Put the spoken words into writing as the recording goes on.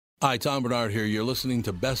Hi, Tom Bernard here. You're listening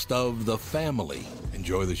to Best of the Family.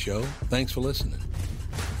 Enjoy the show. Thanks for listening.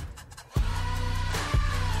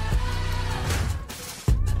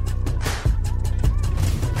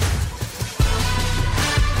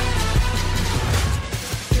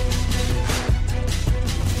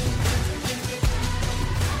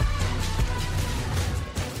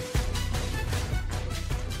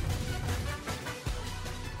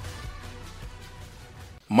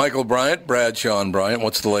 Michael Bryant, Bradshaw and Bryant,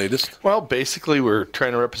 what's the latest? Well, basically, we're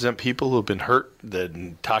trying to represent people who have been hurt,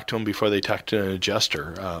 then talk to them before they talk to an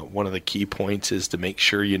adjuster. One of the key points is to make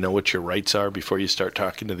sure you know what your rights are before you start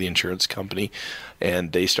talking to the insurance company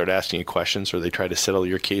and they start asking you questions or they try to settle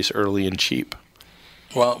your case early and cheap.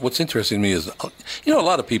 Well, what's interesting to me is, a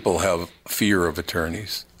lot of people have fear of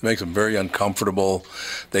attorneys. It makes them very uncomfortable.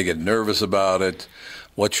 They get nervous about it.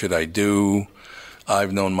 What should I do?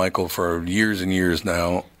 I've known Michael for years and years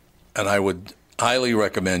now, and I would highly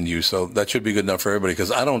recommend you. So that should be good enough for everybody,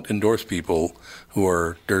 because I don't endorse people who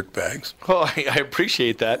are dirtbags. Well, I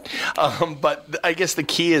appreciate that. But I guess the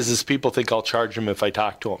key is people think I'll charge them if I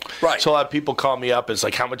talk to them. Right. So a lot of people call me up. It's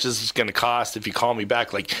like, how much is this going to cost if you call me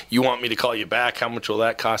back? Like, you want me to call you back? How much will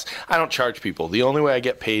that cost? I don't charge people. The only way I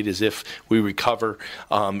get paid is if we recover,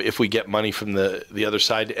 if we get money from the other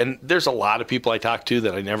side. And there's a lot of people I talk to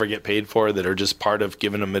that I never get paid for that are just part of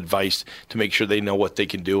giving them advice to make sure they know what they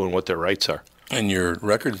can do and what their rights are. And your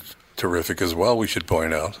record's terrific as well, we should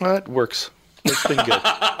point out. It works. It's been good.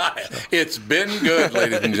 It's been good,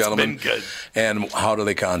 ladies and gentlemen. It's been good. And how do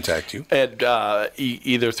they contact you? And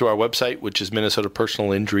either through our website, which is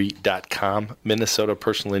minnesotapersonalinjury.com,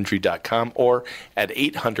 minnesotapersonalinjury.com, or at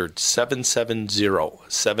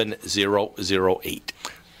 800-770-7008.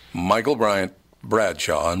 Michael Bryant,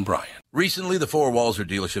 Bradshaw and Bryant. Recently, the 4 Walzer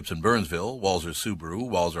dealerships in Burnsville, Walzer Subaru,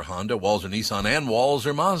 Walzer Honda, Walzer Nissan, and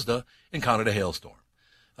Walzer Mazda, encountered a hailstorm.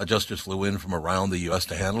 Adjusters flew in from around the U.S.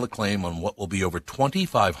 to handle a claim on what will be over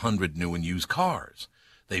 2,500 new and used cars.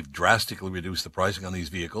 They've drastically reduced the pricing on these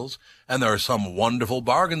vehicles, and there are some wonderful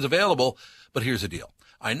bargains available. But here's the deal.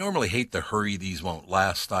 I normally hate the hurry these won't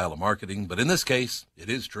last style of marketing, but in this case, it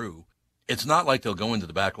is true. It's not like they'll go into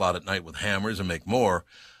the back lot at night with hammers and make more.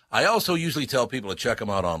 I also usually tell people to check them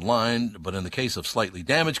out online, but in the case of slightly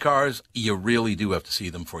damaged cars, you really do have to see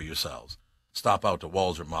them for yourselves. Stop out to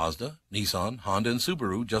Walzer Mazda, Nissan, Honda, and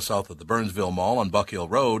Subaru just south of the Burnsville Mall on Buck Hill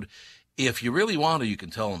Road. If you really want to, you can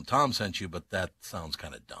tell them Tom sent you, but that sounds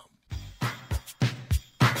kind of dumb.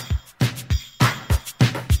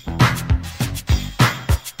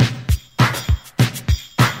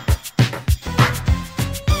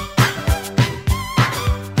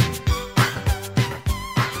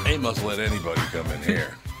 They must let anybody come in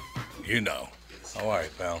here. You know. All right,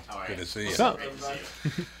 pal. Good to see you. What's up?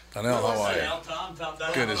 Donnell, how are you? Tom,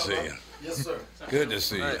 Good to see you. Yes, sir. Good to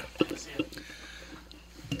see you.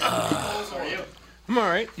 How are you? I'm all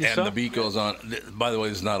right. And the beat goes on. By the way,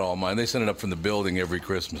 it's not all mine. They send it up from the building every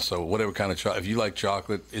Christmas. So whatever kind of chocolate, if you like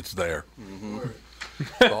chocolate, it's there.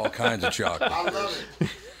 Mm-hmm. All kinds of chocolate. I love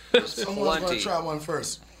it. Someone's going to try one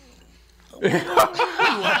first. What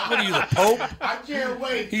are you, the Pope? I can't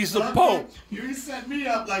wait. He's the Pope. You set me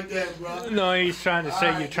up like that, bro. No, he's trying to say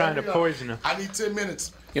All right, you're trying to let me poison him. I need 10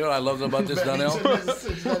 minutes. You know what I love about this, Donnell? 10 minutes.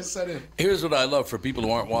 You gotta set in. Here's what I love for people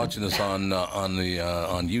who aren't watching this on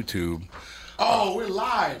YouTube. Oh, we're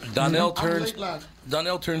live. Donnell I'm turns late live.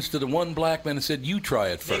 Donnell turns to the one black man and said, "You try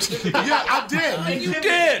it first." Yeah, I did. You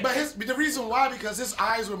did. But the reason why, because his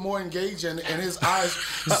eyes were more engaging and his eyes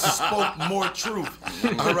spoke more truth.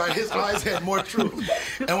 All right, his eyes had more truth.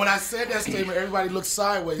 And when I said that statement, everybody looked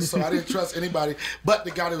sideways, so I didn't trust anybody but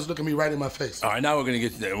the guy that was looking me right in my face. All right, now we're gonna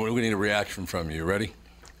need a reaction from you. Ready?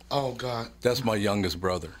 Oh God. That's my youngest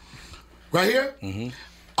brother. Right here? Mm-hmm.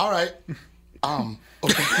 All right. Okay.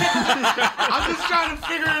 I'm just trying to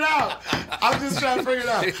figure it out. I figured it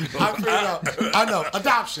out. I know.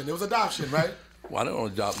 Adoption. It was adoption, right? Well, I don't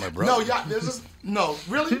want to adopt my brother. No, y'all, no,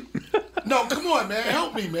 really? No, come on, man.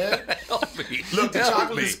 Help me, man. Help me. Look, the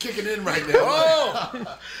chocolate is kicking in right now.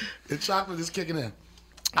 Oh! The chocolate is kicking in.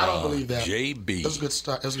 I don't believe that. JB. That was a good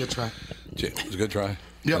start. That was a good try. It was a good try?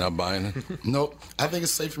 Yep. You're not buying it? Nope. I think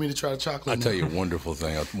it's safe for me to try the chocolate. I'll tell you a wonderful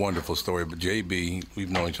thing, a wonderful story. But JB,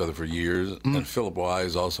 we've known each other for years, and Philip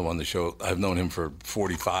Wise also on the show. I've known him for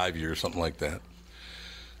 45 years, something like that.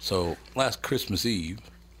 So last Christmas Eve,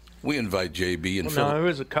 we invite JB and Philip. No, it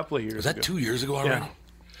was a couple of years Was that ago. 2 years ago already? Yeah.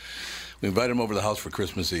 We invited him over to the house for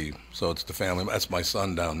Christmas Eve. So it's the family. That's my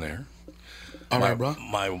son down there. All right, bro.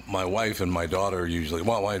 My wife and my daughter usually,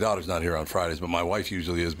 well, my daughter's not here on Fridays, but my wife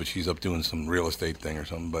usually is, but she's up doing some real estate thing or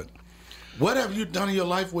something. But What have you done in your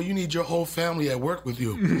life where you need your whole family at work with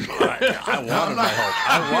you? I wanted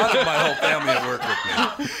my whole family at work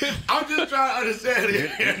with me. I'm just trying to understand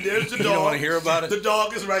it. And there's the dog. You don't want to hear about it? The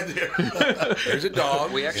dog is right there. There's a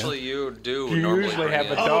dog. We actually, you do You normally usually bring have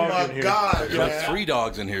in- a Oh dog my in here. God, There's like man. 3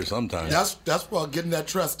 dogs in here sometimes. That's for getting that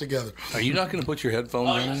trust together. Are you not going to put your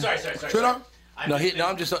headphones in? Sorry. Should I? No,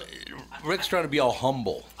 I'm just. Rick's trying to be all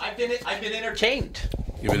humble. I've been entertained.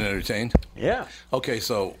 You've been entertained? Yeah. Okay,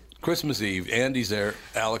 so Christmas Eve, Andy's there,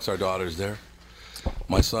 Alex, our daughter's there,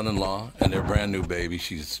 my son-in-law, and their brand new baby.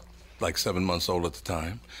 She's like 7 months old at the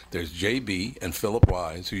time. There's JB and Philip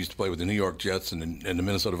Wise, who used to play with the New York Jets and the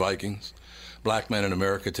Minnesota Vikings. Black men in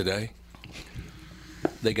America today.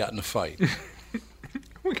 They got in a fight.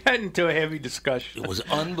 We got into a heavy discussion. It was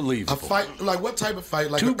unbelievable. A fight? Like what type of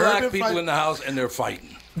fight? Like 2 an black urban people fight? in the house, and they're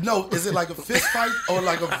fighting. No, is it like a fist fight or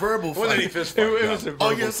like a verbal fight? fist It was a Oh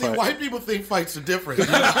verbal yeah, see, fight. white people think fights are different. We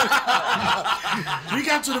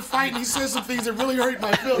got to the fight, and he said some things that really hurt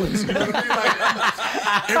my feelings. You know what I mean?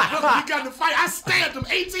 Like, and Brooklyn, we got in the fight. I stabbed him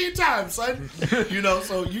 18 times, son. You know,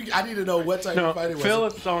 so I need to know what type No, of fight it was.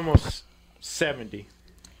 Philip's almost 70,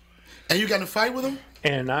 And you got in a fight with him?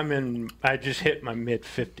 and I just hit my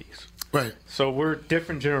mid-50s. Right. So we're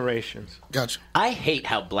different generations. Gotcha. I hate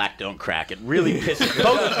how black don't crack. It really pisses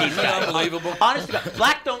both of these guys. Unbelievable. Honestly,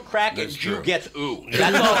 black don't crack and That's Jew true. gets ooh.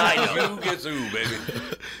 That's all I know. Who gets ooh, baby?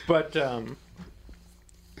 But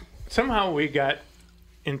somehow we got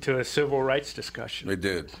into a civil rights discussion. They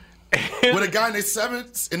did. With a guy in their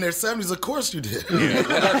 70s, of course you did. You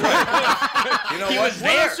know what? What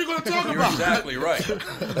else you gonna talk You're about? exactly right.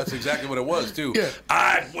 That's exactly what it was, too. Yeah.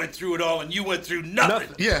 I went through it all, and you went through nothing.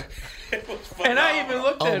 Yeah. It was And I even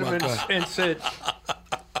looked at Oh, my him God. and said,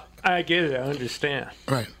 I get it, I understand.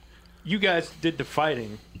 Right. You guys did the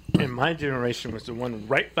fighting, and my generation was the one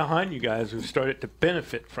right behind you guys who started to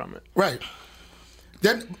benefit from it. Right.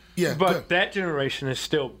 Then yeah. But good. that generation is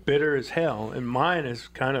still bitter as hell, and mine is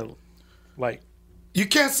kind of like, You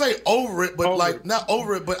can't say over it, but Over like it. not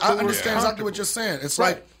over it, but I understand exactly what you're saying. It's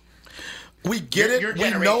like we get it, Your we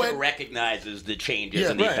generation know it. recognizes the changes Yeah,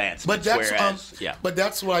 and the right. advancements. But that's whereas, yeah. But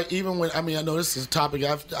that's why even when I know this is a topic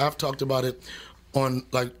I've talked about it on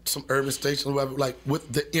like some urban stations or whatever, like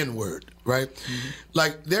with the N word, right? Mm-hmm.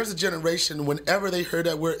 Like there's a generation whenever they heard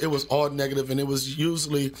that word, it was all negative, and it was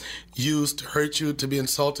usually used to hurt you, to be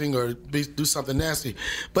insulting, or do something nasty.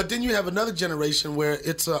 But then you have another generation where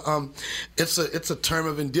it's a term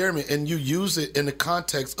of endearment, and you use it in the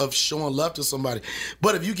context of showing love to somebody.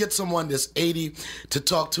 But if you get someone that's 80 to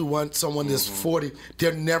talk to someone that's 40,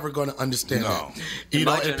 they're never going to understand No. that. In You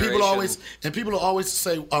know, my and people generation- always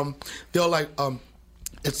say they'll like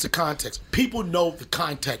it's the context. People know the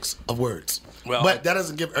context of words, Well, but that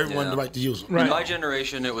doesn't give everyone the right to use them. Right. In my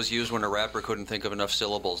generation, it was used when a rapper couldn't think of enough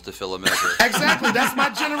syllables to fill a measure. Exactly. That's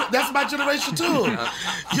my generation too.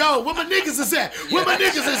 Yo, where my niggas is at? Where my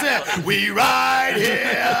niggas is at? We right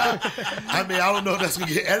here. I mean, I don't know if that's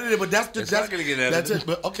gonna get edited, but that's It's not gonna get edited. That's it.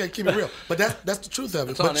 But okay, keep it real. But that's the truth of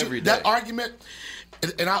it. It's but on every that day. argument,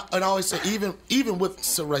 and I always say, even with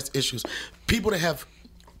civil rights issues, people that have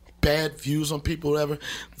bad views on people, whatever,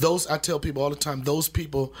 those I tell people all the time, those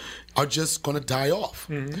people are just gonna die off.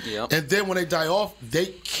 Yep. And then when they die off, they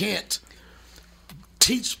can't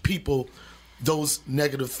teach people those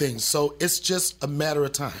negative things. So it's just a matter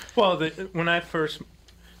of time. well, when I first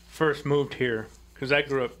moved here, because I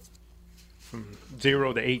grew up from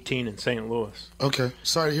 0 to 18 in St. Louis. Okay.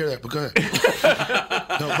 Sorry to hear that, but go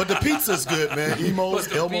ahead. No, but the pizza's good, man. Emos,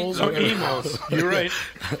 Elmos. Oh, whatever. emos. You're right.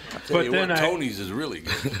 Tell But you then what, I, Tony's is really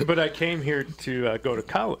good. but I came here to go to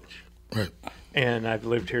college, Right. and I've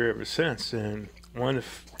lived here ever since. And one of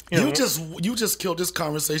You just killed this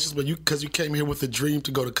conversation, but because you came here with a dream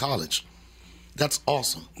to go to college. That's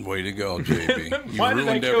awesome. Way to go, JB. You why did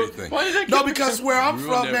I ruined kill? everything. Why did I No, kill? because where I'm Ruined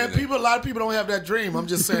from, man, everything. a lot of people don't have that dream. I'm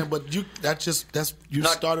just saying, but you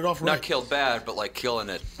started off right. Not killed bad, but like killing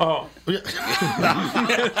it. Oh,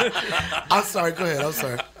 I'm sorry. Go ahead. I'm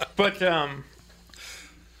sorry. but and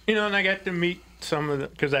I got to meet some of the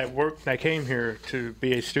because I came here to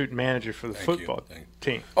be a student manager for the Thank you. football Thank you.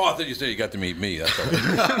 team. Oh, I thought you said you got to meet me. That's all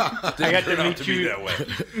right. I got Turned to out meet to be you that way.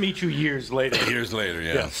 meet you years later. Years later,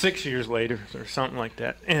 yeah. 6 years later or something like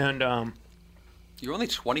that. And You were only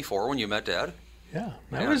 24 when you met Dad? yeah,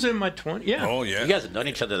 I was in my 20s. Yeah. Oh, yeah. You guys have known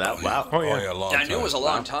each other that wow. Oh, yeah. Oh, yeah, long I knew it was a time.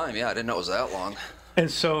 long time. Yeah, I didn't know it was that long. And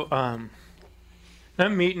so I'm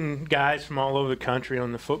meeting guys from all over the country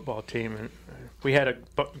on the football team, and we had a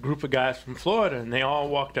group of guys from Florida, and they all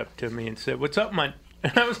walked up to me and said, "What's up, my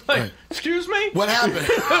And I was like, excuse me? What happened?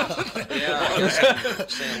 Yeah.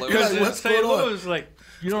 St. Louis. You're like, what's St. going on? Louis, like,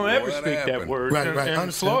 you don't ever What speak that happened? word. Right, and, right. I and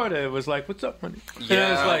understand. Florida, it was like, what's up, honey? And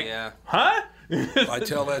Yeah, it's like, yeah. huh? I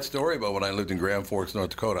tell that story about when I lived in Grand Forks, North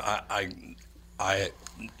Dakota.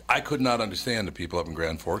 I could not understand the people up in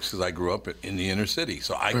Grand Forks because I grew up in the inner city.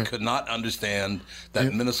 So I could not understand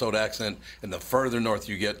that Minnesota accent. And the further north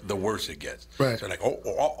you get, the worse it gets. Right. So they're like,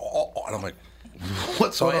 oh. And I'm like,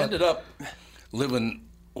 What's so going I on? ended up living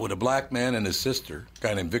with a black man and his sister, a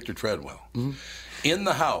guy named Victor Treadwell. In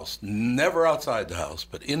the house, never outside the house,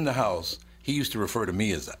 but in the house, he used to refer to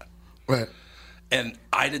me as that. Right. And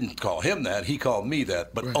I didn't call him that; he called me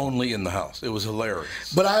that, but only in the house. It was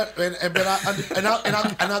hilarious. But I'll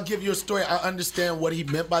give you a story. I understand what he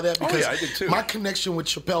meant by that because I did too. my connection with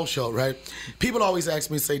Chappelle's show, right? People always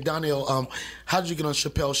ask me, say, Donnell, how did you get on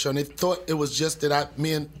Chappelle's show? And they thought it was just that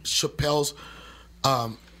me and Chappelle's.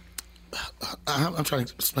 I'm trying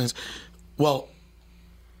to explain this. Well,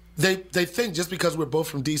 they think just because we're both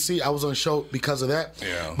from D.C., I was on the show because of that.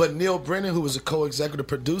 Yeah. But Neil Brennan, who was a co-executive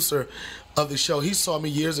producer of the show, he saw me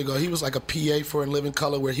years ago. He was like a PA for In Living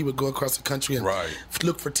Color, where he would go across the country and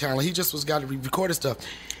look for talent. He just was got to record stuff.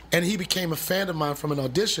 And he became a fan of mine from an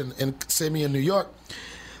audition and sent me in New York.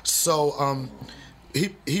 So he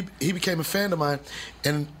became a fan of mine,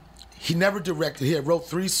 and he never directed. He had wrote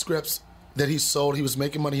 3 scripts that he sold. He was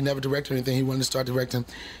making money. He never directed anything. He wanted to start directing.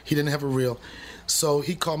 He didn't have a reel. So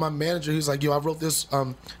he called my manager. He was like, yo, I wrote this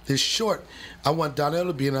short. I want Donnell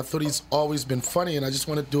to be in. I thought he's always been funny, and I just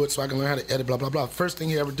want to do it so I can learn how to edit, blah, blah, blah. First thing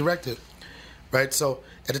he ever directed, right? So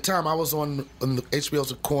at the time, I was on the HBO's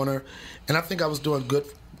The Corner, and I think I was doing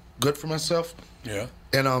good for myself. Yeah.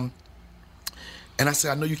 And I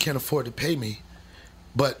said, I know you can't afford to pay me,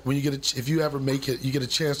 but when you if you ever make it, you get a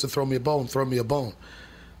chance to throw me a bone, throw me a bone.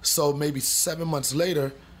 So maybe 7 months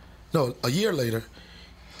later, no, a year later,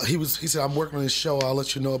 he said, I'm working on this show. I'll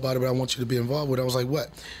let you know about it, but I want you to be involved with it. I was like, what?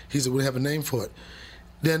 He said, we have a name for it.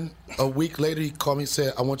 Then a week later, he called me and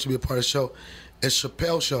said, I want you to be a part of the show. It's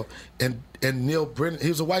Chappelle's show. And Neil Brennan, he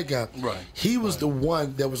was a white guy. Right. He was the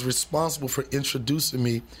one that was responsible for introducing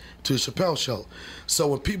me to the Chappelle show. So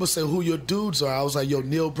when people say who your dudes are, I was like, yo,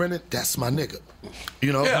 Neil Brennan, that's my nigga.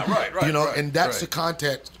 You know? Yeah, right, You know, right, and that's right. the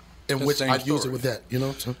context in The which same I use it story. with that, you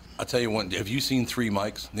know? So, I'll tell you one. Have you seen 3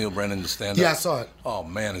 Mics, Neil Brennan, the stand-up? yeah, I saw it. Oh,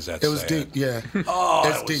 man, is that It was sad. deep, yeah. Oh,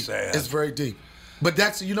 it's that was deep. sad. It's very deep. But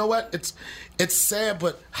that's, you know what? It's sad,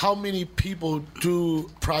 but how many people do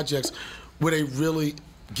projects where they really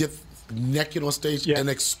get naked on stage and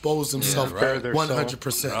expose themselves Yeah, right.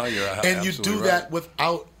 100%? No, you're And you absolutely do right. that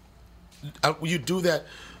without, you do that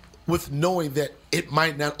with knowing that it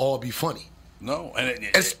might not all be funny. No, and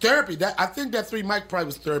It's therapy. I think that 3 Mic probably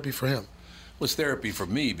was therapy for him. was therapy for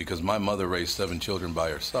me because my mother raised 7 children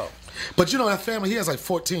by herself. But you know, that family, he has like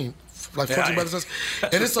 14 Yeah, brothers and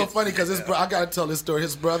sisters. And it's so funny because I got to tell this story.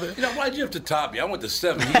 His brother. You know, why'd you have to top me? I went to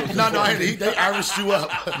 7. He goes to No, 14. they Irished you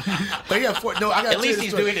up. But he had 4. No, I got to At tell you least the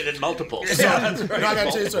he's story. doing it in multiples. No, I got to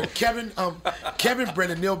tell you the story. Kevin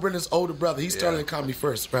Brennan, Neil Brennan's older brother, he started in comedy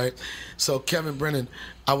first, right? So Kevin Brennan,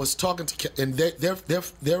 I was talking to and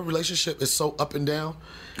their relationship is so up and down.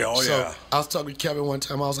 Oh, so yeah. I was talking to Kevin one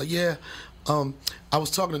time. I was like, yeah. I was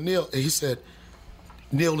talking to Neil, and he said,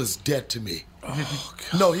 Neil is dead to me. Oh,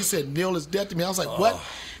 No, he said, Neil is dead to me. I was like, what?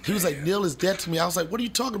 He was like, Neil is dead to me. I was like, what are you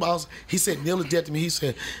talking about? He said, Neil is dead to me. He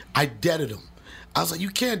said, I deaded him. I was like, you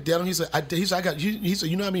can't dead him. He said, he said,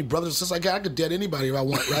 you know how many brothers and sisters I got? I could dead anybody if I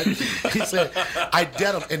want, right? He said, I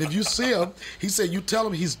dead him. And if you see him, he said, you tell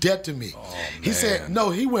him he's dead to me. He said, no,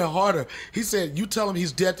 he went harder. He said, you tell him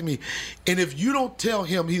he's dead to me. And if you don't tell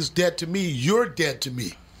him he's dead to me, you're dead to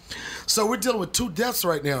me. So we're dealing with 2 deaths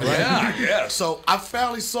right now, right? Yeah, yeah. So I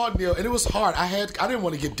finally saw Neil, and it was hard. I didn't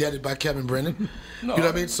want to get deaded by Kevin Brennan. No. You know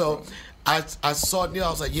what I mean? So I saw Neil. I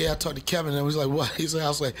was like, yeah, I talked to Kevin, and he was like, what? He said, I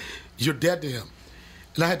was like, you're dead to him.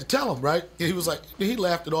 And I had to tell him, right? And he was like, he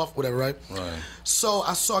laughed it off, whatever, right? Right. So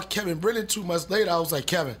I saw Kevin Brennan 2 months later. I was like,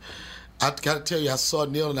 Kevin, I got to tell you, I saw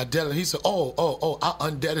Neil and I deaded him. He said, I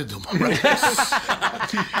undeaded him. Right?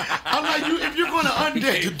 I'm like, if you're going to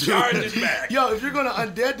undead the dude, charges back. yo, if you're going to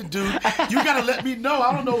undead the dude, you got to let me know.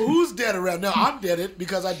 I don't know who's dead around now. I'm deaded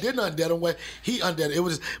because I didn't undead him when he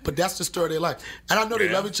undead. But that's the story of their life. And I know they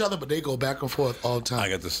Yeah. love each other, but they go back and forth all the time. I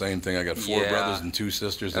got the same thing. I got 4 Yeah. brothers and 2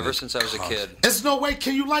 sisters. and Ever it's since I was a kid. There's no way.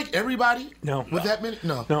 Can you like everybody? No. With that many?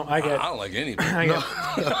 No. No, I I got don't like anybody.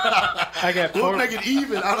 I got We'll 4. make it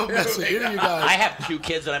even. I don't mess with any of you guys. I have 2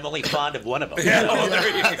 kids, and I'm only fond of one of them. Oh,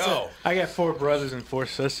 there you go. I got 4 brothers and 4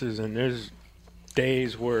 sisters, and there's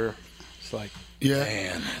days where it's like, Yeah.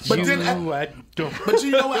 Man, But you, then, I don't. but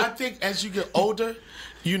you know what? I think as you get older,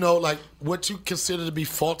 you know, like what you consider to be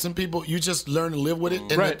faults in people, you just learn to live with it.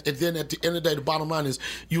 And, and then at the end of the day, the bottom line is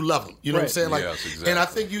you love them. You know what I'm saying? Like, yes, exactly. And I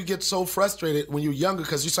think you get so frustrated when you're younger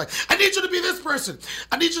because you're like, I need you to be this person.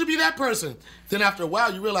 I need you to be that person. Then after a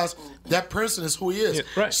while, you realize that person is who he is.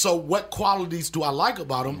 Yeah, right. So what qualities do I like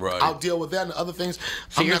about him? Right. I'll deal with that, and the other things,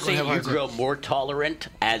 So I'm you're not going to saying have you hard time. grow more tolerant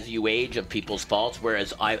as you age of people's faults,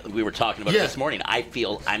 whereas we were talking about it this morning. I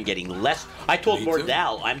feel I'm getting less. I told Me Lord too.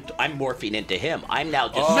 Val I'm morphing into him. I'm now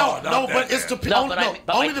just But it's the no,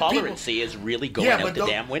 but only my the tolerancy is really going out the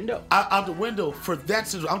damn window. Out the window for that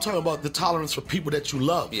situation. I'm talking about the tolerance for people that you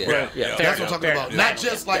love. Yeah. Yeah, Fair That's what I'm enough, talking fair about. enough. Not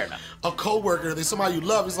just like a coworker, they're somebody you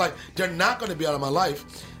love. It's like they're not going to be out of my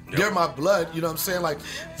life. They're my blood. You know what I'm saying? Like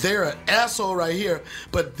they're an asshole right here,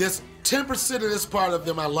 but this 10% of this part of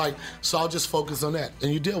them I like, so I'll just focus on that,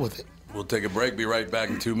 and you deal with it. We'll take a break. Be right back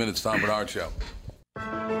in 2 minutes. Tom Bernard Show.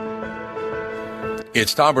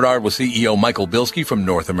 It's Tom Bernard with CEO Michael Bilski from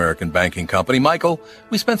North American Banking Company. Michael,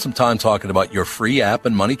 we spent some time talking about your free app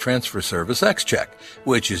and money transfer service, XCheck,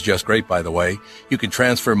 which is just great, by the way. You can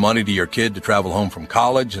transfer money to your kid to travel home from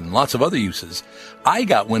college and lots of other uses. I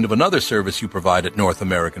got wind of another service you provide at North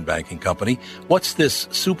American Banking Company. What's this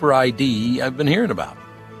Super ID I've been hearing about?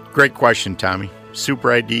 Great question, Tommy.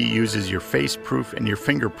 Super ID uses your face proof and your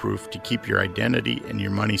finger proof to keep your identity and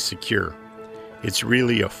your money secure. It's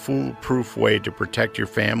really a foolproof way to protect your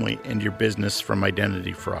family and your business from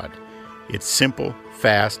identity fraud. It's simple,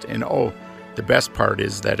 fast, and the best part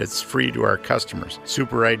is that it's free to our customers.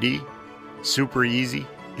 Super ID, super easy,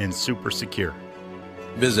 and super secure.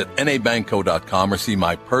 Visit nabankco.com or see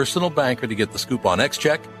my personal banker to get the scoop on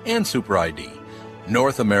XCheck and Super ID.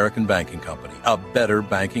 North American Banking Company, a better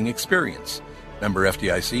banking experience. Member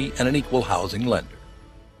FDIC and an equal housing lender.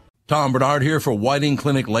 Tom Bernard here for Whiting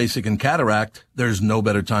Clinic LASIK and Cataract. There's no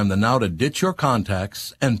better time than now to ditch your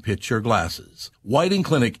contacts and pitch your glasses. Whiting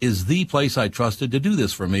Clinic is the place I trusted to do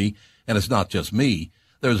this for me, and it's not just me.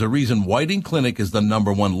 There's a reason Whiting Clinic is the #1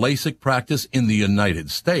 LASIK practice in the United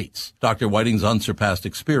States. Dr. Whiting's unsurpassed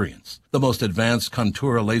experience, the most advanced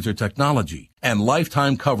Contura laser technology, and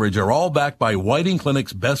lifetime coverage are all backed by Whiting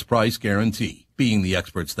Clinic's best price guarantee. Being the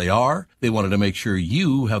experts they are, they wanted to make sure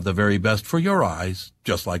you have the very best for your eyes,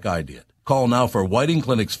 just like I did. Call now for Whiting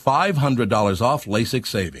Clinic's $500 off LASIK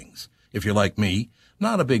savings. If you're like me,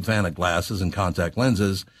 not a big fan of glasses and contact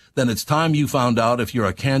lenses, then it's time you found out if you're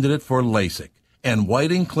a candidate for LASIK. And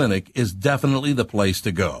Whiting Clinic is definitely the place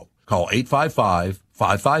to go. Call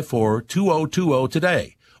 855-554-2020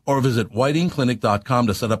 today or visit whitingclinic.com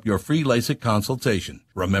to set up your free LASIK consultation.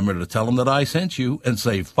 Remember to tell them that I sent you and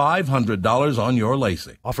save $500 on your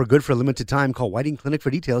LASIK. Offer good for a limited time. Call Whiting Clinic for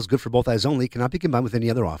details. Good for both eyes only. Cannot be combined with any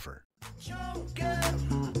other offer.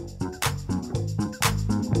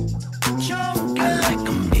 I like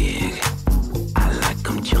 'em big. I like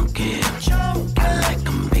 'em chunky. I like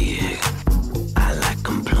 'em big. I like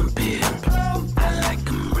 'em plumpy. I like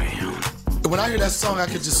 'em round. When I hear that song, I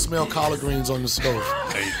could just smell collard greens on the stove.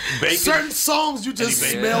 Bacon? Certain songs, you just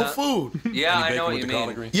smell food. Yeah, I know what With you the collard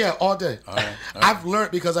mean. greens? Yeah, all day. All right. I've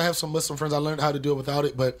learned, because I have some Muslim friends, I learned how to do it without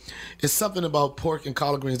it, but it's something about pork and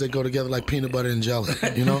collard greens that go together like peanut butter and jelly,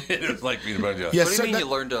 you know? It's like peanut butter jelly. Yeah, What do you mean that- you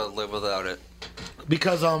learned to live without it?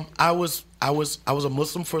 because I was a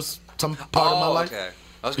Muslim for some part of my life. Okay.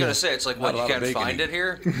 I was gonna say it's like what, Not a you lot of can't bacon find it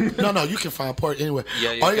here. No, you can find pork anywhere.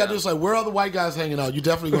 Yeah, you all you gotta can. do is like, where are the white guys hanging out? You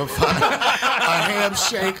definitely gonna find a ham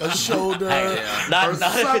shake, a shoulder, Not or if it's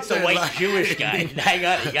a something white like- Jewish guy. Hang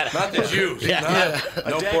on, you gotta. Not the Jews. Yeah.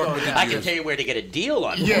 No pork with the I can Jews. tell you where to get a deal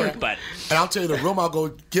on Yeah. pork, but And I'll tell you the room, I'll go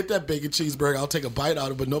get that bacon cheeseburger, I'll take a bite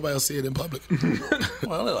out of it, but nobody will see it in public.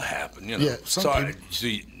 Well, it'll happen, you know. Yeah, some so, people- so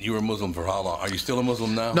you were a Muslim for how long? Are you still a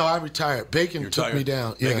Muslim now? No, I retired. Bacon took Retired? me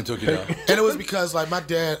down. Yeah. Bacon took you down. And it was because, like, my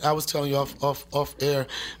dad, I was telling you off air,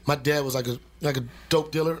 my dad was like a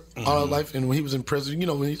dope dealer all his life, and when he was in prison, you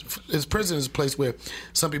know, his prison is a place where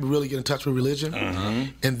some people really get in touch with religion,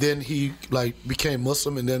 and then he like became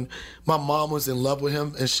Muslim, and then my mom was in love with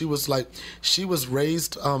him, and she was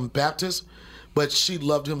raised Baptist, but she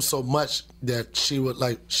loved him so much that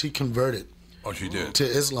she converted Oh, she did. to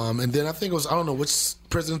Islam, and then I think it was, I don't know which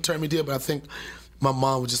prison term he did, but I think my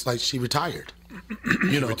mom was just like, she retired.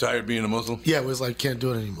 You know, Retired being a Muslim? yeah, it was like, can't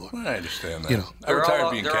do it anymore. I understand that. You know. I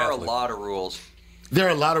retired being there Catholic. are a lot of rules. There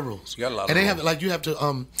are a lot of rules. You got a lot of and they rules. have, like, you have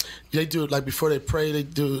to, they do, like, before they pray, they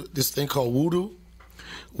do this thing called wudu.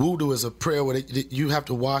 Wudu is a prayer where you have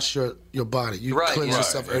to wash your body. You Right, cleanse yeah.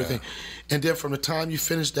 yourself, everything. And then from the time you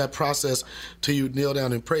finish that process till you kneel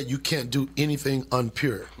down and pray, you can't do anything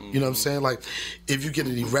impure. You know what I'm saying? Like, if you get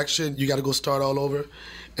an erection, you got to go start all over.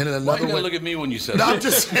 And then Why another you gotta one. look at me when you said No, that? I'm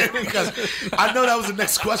just saying because I know that was the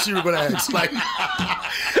next question you were going to ask. Like,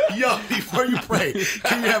 yo, before you pray,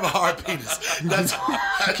 can you have a hard penis? That's all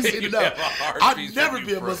I Can need you to know. have a hard I'd penis never when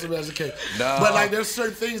be you a pray? Muslim as a kid. No. But like, there's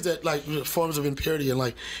certain things that like forms of impurity, and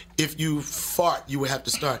like if you fart, you would have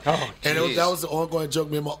to start. Oh, and geez. that was the ongoing joke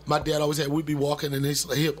me and my dad always had. We'd be walking, and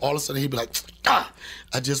all of a sudden he'd be like, "Ah,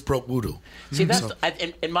 I just broke wudu." See, that's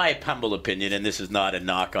in my humble opinion, and this is not a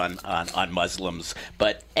knock on Muslims,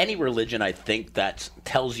 but any religion I think that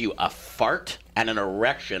tells you a fart and an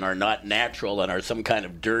erection are not natural and are some kind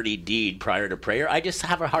of dirty deed prior to prayer, I just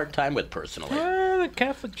have a hard time with personally. The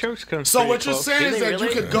Catholic Church comes. So pretty what you're close. saying Do is they that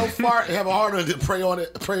really? you could go far and have a hard on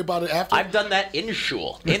it, pray about it after. I've done that in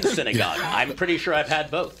shul, in synagogue. I'm pretty sure I've had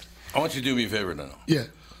both. I want you to do me a favor now. Yeah.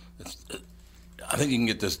 I think you can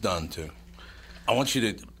get this done too. I want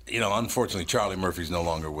you to, unfortunately, Charlie Murphy's no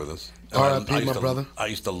longer with us. And R.I.P., I used my to- brother. I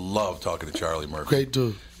used to love talking to Charlie Murphy. Great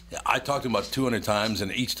dude. Yeah, I talked to him about 200 times,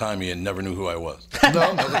 and each time he never knew who I was. I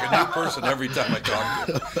was like a new person every time I talked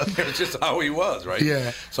to him. It's just how he was, right?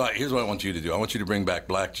 Yeah. So here's what I want you to do. I want you to bring back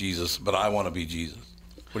Black Jesus, but I want to be Jesus.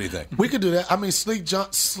 What do you think? We could do that. I mean, Slink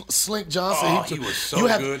Johnson. Oh, he was so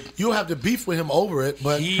good. You'll have to beef with him over it,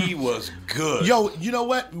 but He was good. yo, you know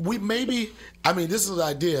what? This is the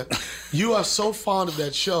idea. You are so fond of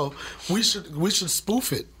that show. We should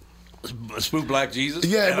spoof it. Spoof Black Jesus?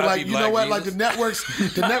 Yeah, And but I'd like be you know Black what? Like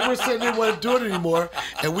Jesus? the networks said they didn't want to do it anymore,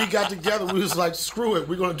 and we got together. We was like, screw it.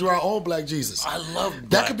 We're gonna do our own Black Jesus. I love that.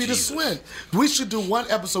 Black Could be Jesus. the swing. We should do one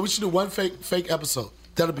episode. We should do one fake episode.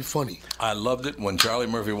 That'll be funny. I loved it when Charlie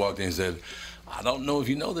Murphy walked in and said, I don't know if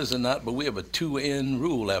you know this or not, but we have a 2N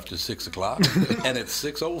rule after 6 o'clock, and it's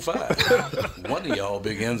 6:05. One of y'all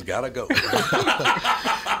big ends gotta go.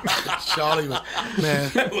 Charlie, man,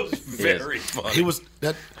 That was very funny. he was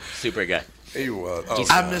that. Super guy. He was. Oh,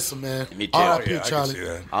 I God. miss him, man. Me too. R.I.P. I can Charlie. see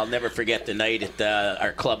that. I'll never forget the night at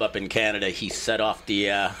our club up in Canada. He set off the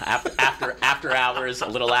after hours, a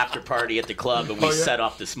little after party at the club, and we Oh, yeah? set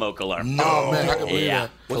off the smoke alarm. Oh man, I can believe Yeah,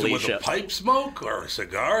 that. Was it with Felicia. a pipe smoke or a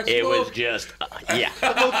cigar smoke? It was just, yeah.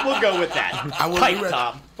 We'll go with that. we Pipe, were-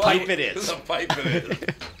 Tom. Pipe it It's is. a pipe it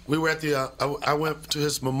is. We were at the. I went to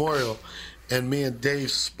his memorial, and me and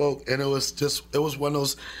Dave spoke, and it was one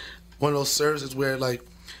of those services where like.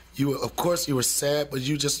 Of course, you were sad, but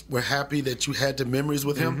you just were happy that you had the memories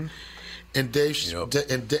with him. And Dave,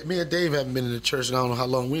 Yep. me and Dave haven't been in the church in I don't know how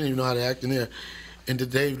long. We didn't even know how to act in there. And then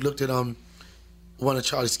Dave looked at one of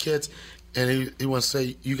Charlie's kids, and he wants to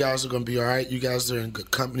say, "You guys are gonna be all right. You guys are in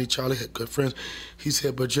good company." Charlie had good friends. He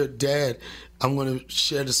said, "But your dad, I'm gonna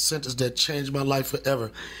share the sentence that changed my life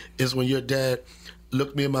forever, is when your dad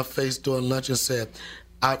looked me in my face during lunch and said."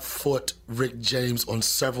 I fought Rick James on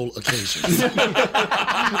several occasions.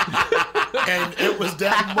 And it was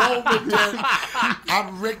that moment that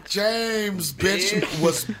I'm Rick James, bitch,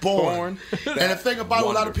 was born. And the thing about it, a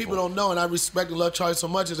lot of people don't know, and I respect and love Charlie so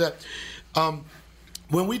much, is that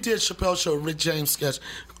when we did Chappelle's Show, Rick James sketch,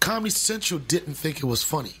 Comedy Central didn't think it was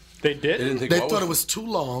funny. They did. They didn't think They what thought it was too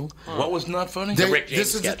long. What was not funny? Rick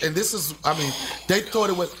James sketch. They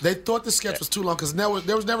thought the sketch was too long because there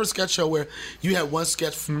was never a sketch show where you had one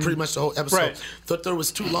sketch for pretty much the whole episode. Right. Thought it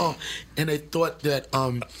was too long, and they thought that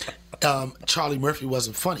Charlie Murphy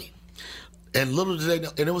wasn't funny. And little did they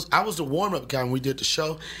know, and I was the warm up guy when we did the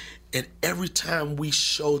show, and every time we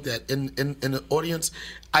showed that in the audience,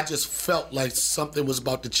 I just felt like something was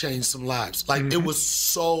about to change some lives. Like it was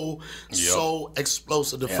so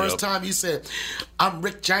explosive. The first time he said, "I'm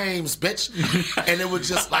Rick James, bitch," and it was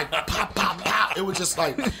just like pop, pop, pop. It was just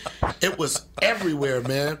like it was everywhere,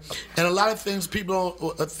 man. And a lot of things they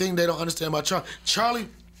don't understand about Charlie. Charlie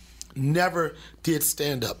never did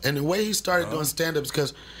stand up, and the way he started doing stand up is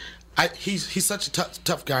because. He's such a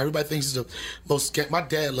tough guy. Everybody thinks he's the most. My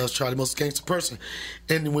dad loves Charlie, most gangster person.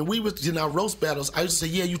 And when we was in our roast battles, I used to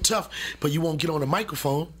say, "Yeah, you tough, but you won't get on the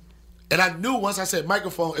microphone." And I knew once I said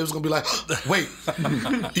microphone, it was gonna be like, wait,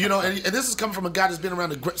 And this is coming from a guy that's been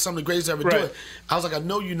around some of the greatest ever do it. I was like, I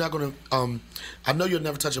know you're not gonna. I know you'll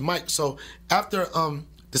never touch a mic. So after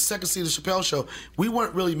the second season of Chappelle's Show, we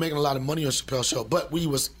weren't really making a lot of money on Chappelle's Show, but we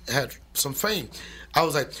had some fame. I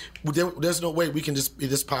was like, there's no way we can just be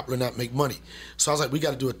this popular and not make money. So I was like, we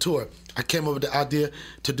got to do a tour. I came up with the idea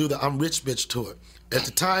to do the I'm Rich Bitch tour. At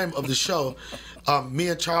the time of the show, me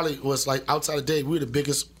and Charlie was like, outside of Dave, we were the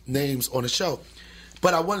biggest names on the show.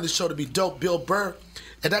 But I wanted the show to be dope. Bill Burr,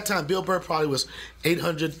 at that time, Bill Burr probably was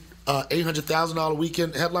 $800,000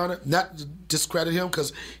 weekend headliner. Not to discredit him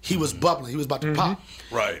because he was bubbling. He was about to pop.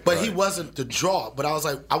 Right. But he wasn't the draw. But I was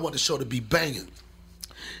like, I want the show to be banging.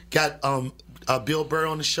 Got Bill Burr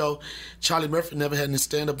on the show. Charlie Murphy never had any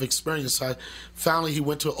stand-up experience. So finally, he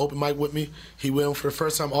went to an open mic with me. He went for the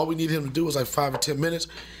first time. All we needed him to do was like 5 or 10 minutes.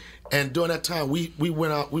 And during that time, we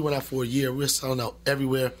went out. We went out for a year. We were selling out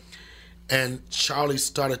everywhere. And Charlie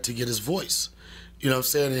started to get his voice. You know what I'm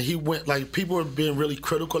saying? And he went, like, people were being really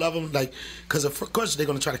critical of him, like, because of course they're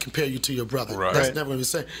going to try to compare you to your brother. Right. That's never going to be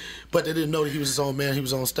said. But they didn't know that he was his own man, he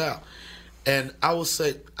was his own style. And I will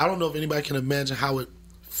say, I don't know if anybody can imagine how it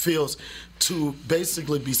feels to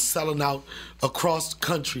basically be selling out across the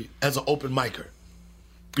country as an open micer.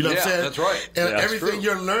 You know what I'm saying? That's right. And That's everything true.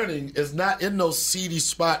 you're learning is not in no seedy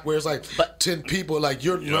spot where it's like 10 people. Like,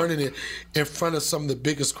 you're learning it in front of some of the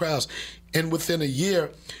biggest crowds. And within a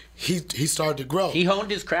year, he started to grow. He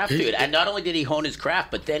honed his craft to it. And not only did he hone his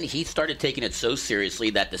craft, but then he started taking it so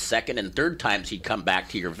seriously that the second and third times he'd come back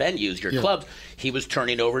to your venues, your clubs, he was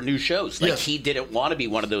turning over new shows. Like, he didn't want to be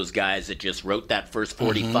one of those guys that just wrote that first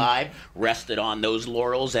 45, rested on those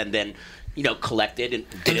laurels, and then, you know, collected and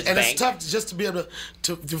did his And bank. it's tough just to be able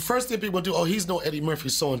to the first thing people do, oh, he's no Eddie Murphy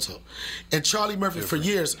so-and-so. And Charlie Murphy, for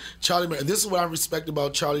years, and this is what I respect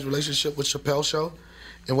about Charlie's relationship with Chappelle Show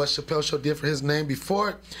and what Chappelle Show did for his name.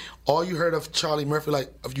 Before, all you heard of Charlie Murphy,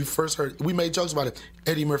 like, if you first heard, we made jokes about it,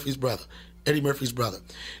 Eddie Murphy's brother.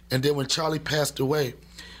 And then when Charlie passed away,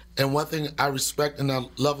 and one thing I respect and I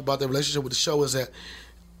love about their relationship with the show is that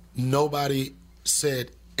nobody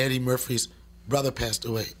said Eddie Murphy's brother passed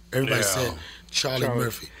away. Everybody said Charlie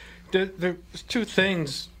Murphy. There's two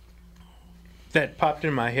things that popped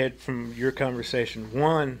in my head from your conversation.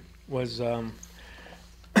 One was I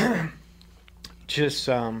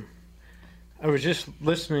was just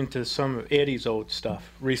listening to some of Eddie's old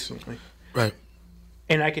stuff recently. Right.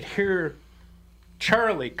 And I could hear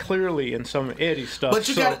Charlie clearly in some of Eddie's stuff. But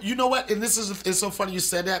you know what? And it's so funny you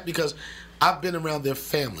said that because I've been around their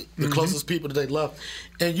family, the closest people that they love.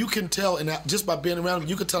 And you can tell, and just by being around them,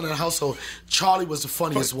 you could tell in the household, Charlie was the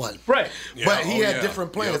funniest one. Right. But he had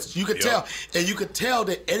different plans. You could tell. And you could tell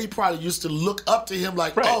that Eddie probably used to look up to him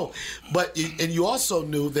like, oh. And you also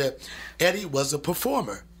knew that Eddie was a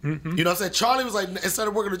performer. You know what I'm saying? Charlie was like, instead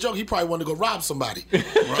of working a joke, he probably wanted to go rob somebody. You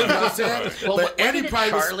know what I'm saying? Well, but Eddie probably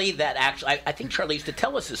Charlie that actually, I think Charlie used to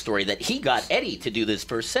tell us the story that he got Eddie to do this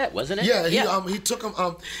first set, wasn't it? Yeah, he took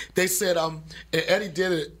him. They said, and Eddie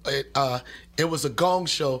did it. It was a gong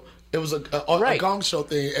show. It was a gong show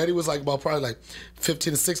thing. Eddie was like about probably like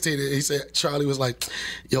 15 or 16. And he said Charlie was like,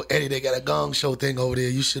 "Yo, Eddie, they got a gong show thing over there.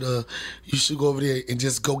 You should go over there and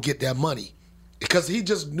just go get that money." Because he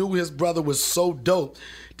just knew his brother was so dope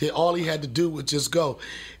that all he had to do was just go.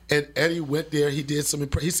 And Eddie went there. He did some.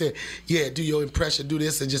 He said, "Yeah, do your impression, do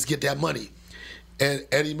this, and just get that money." And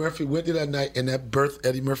Eddie Murphy went there that night, and that birthed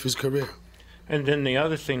Eddie Murphy's career. And then the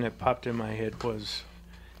other thing that popped in my head was,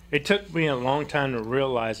 it took me a long time to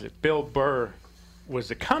realize that Bill Burr was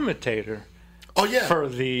the commentator. Oh yeah. For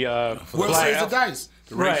the World Series of Dice.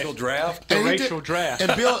 The racial draft. The racial draft.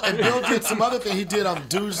 And Bill did some other thing. He did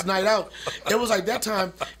Dude's Night Out. It was like that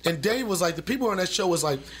time, and Dave was like, the people on that show was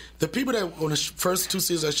like, the people that on the first two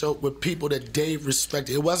seasons of that show were people that Dave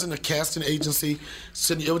respected. It wasn't a casting agency.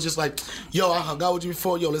 It was just like, yo, I hung out with you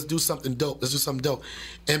before. Yo, let's do something dope.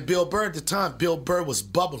 And Bill Burr at the time, Bill Burr was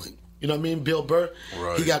bubbling. You know what I mean? Bill Burr.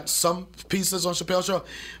 Right. He got some pieces on Chappelle's Show,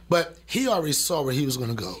 but he already saw where he was going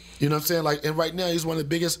to go. You know what I'm saying? Like, and right now he's one of the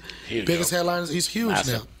biggest headliners. He's huge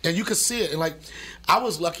now, and you can see it. And like, I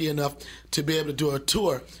was lucky enough to be able to do a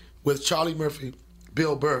tour with Charlie Murphy,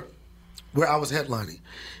 Bill Burr, where I was headlining.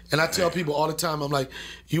 And I tell people all the time, I'm like,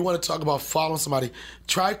 you want to talk about following somebody,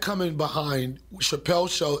 try coming behind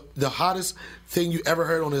Chappelle's Show. The hottest thing you ever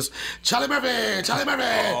heard on is Charlie Murphy, Charlie Murphy.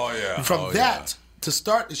 Oh yeah. From that. To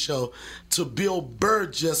start the show, to Bill Burr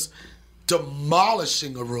just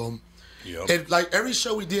demolishing a room. Yep. And like every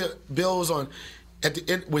show we did, Bill was on. At the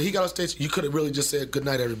end, when he got on stage, you could have really just said, "Good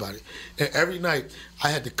night, everybody." And every night,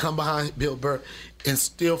 I had to come behind Bill Burr and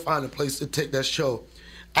still find a place to take that show.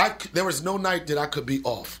 There was no night that I could be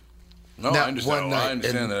off. No, I understand. One night, I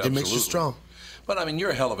understand that. It makes you strong. But I mean,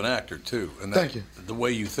 you're a hell of an actor too, and thank you. The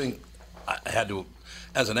way you think, I had to.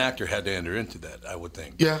 As an actor, had to enter into that, I would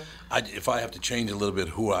think. Yeah. If I have to change a little bit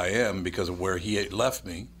who I am because of where he left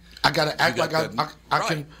me, I gotta act like I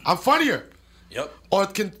can. I'm funnier. Yep. Or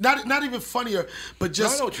it can not even funnier, but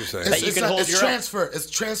just. I know what you're saying. It's transfer. It's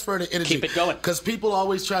transfer the energy. Keep it going. Because people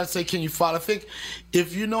always try to say, "Can you follow?" I think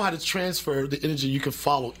if you know how to transfer the energy, you can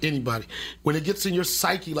follow anybody. When it gets in your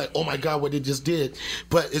psyche, like, "Oh my God, what they just did,"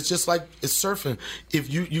 but it's just like it's surfing. If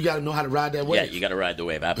you got to know how to ride that wave. Yeah, you got to ride the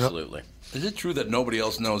wave. Absolutely. Yep. Is it true that nobody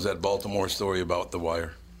else knows that Baltimore story about The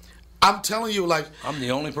Wire? I'm telling you, like I'm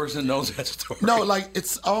the only person that knows that story. No, like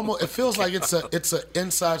it's almost. It feels like it's an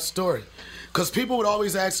inside story. Because people would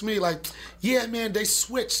always ask me, like, yeah, man, they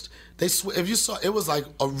switched. If you saw, it was like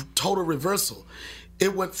a total reversal.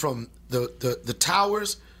 It went from the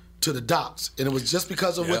towers to the docks. And it was just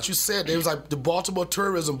because of what you said. It was like the Baltimore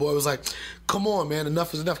tourism board was like, come on, man,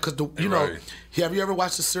 enough is enough. Because, you know, have you ever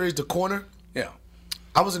watched the series The Corner? Yeah.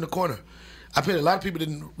 I was in The Corner. I played. A lot of people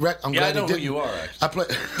didn't. I'm glad I know they who didn't. you are. Actually. I play.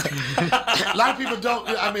 A lot of people don't.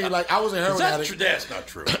 I mean, like I was a heroin addict. That's not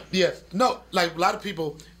true. Yeah, no. Like a lot of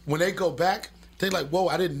people, when they go back, they like, whoa,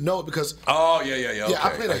 I didn't know it because. Oh yeah. Yeah, Okay, I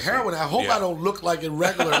played a heroin. I hope I don't look like it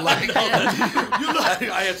regular. Like you look.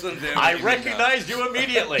 I had some damn. I recognized you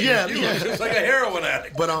immediately. Yeah, You look just like a heroin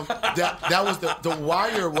addict. But that was the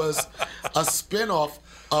Wire was a spinoff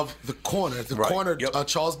of The Corner. The Corner.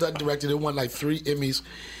 Charles Dutton directed. It won like 3 Emmys.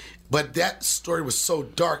 But that story was so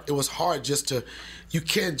dark, it was hard just to, you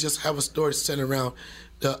can't just have a story centered around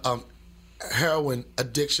the heroin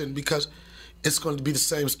addiction because it's going to be the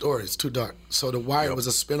same story. It's too dark. So The Wire was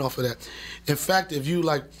a spinoff of that. In fact, if you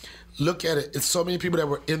like look at it, it's so many people that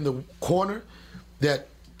were in The Corner that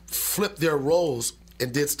flipped their roles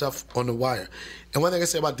and did stuff on The Wire. And one thing I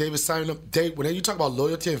say about David Simon, when you talk about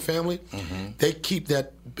loyalty and family, they keep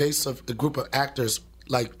that base of the group of actors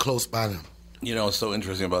like close by them. You know, it's so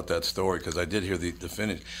interesting about that story because I did hear the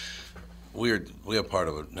finish. We are part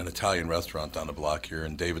of an Italian restaurant down the block here,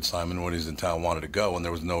 and David Simon, when he was in town, wanted to go, and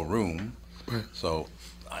there was no room. Right. So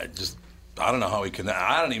I don't know how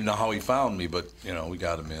I don't even know how he found me, but you know, we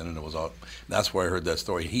got him in, and it was all. That's where I heard that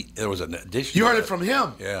story. There was an addition. You heard it from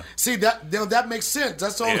him. Yeah. See that makes sense.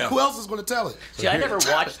 That's all. Yeah. Who else is going to tell it? See, I never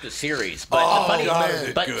watched the series, but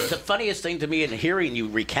the funniest thing to me in hearing you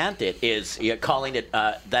recant it is calling it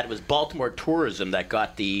that it was Baltimore tourism that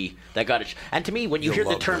got it. And to me, when you hear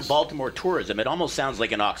the term Baltimore tourism, it almost sounds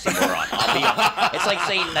like an oxymoron. It's like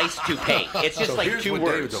saying nice toupee. It's just like 2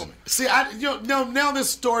 words. See, now this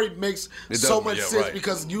story makes so much sense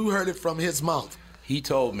because you heard it from his mouth. He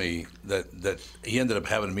told me that he ended up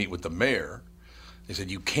having to meet with the mayor. He said,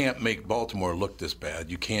 you can't make Baltimore look this bad.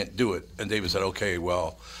 You can't do it. And David said, okay,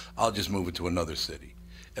 well, I'll just move it to another city.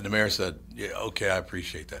 And the mayor said, yeah, okay, I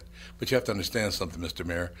appreciate that. But you have to understand something, Mr.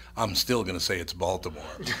 Mayor. I'm still going to say it's Baltimore.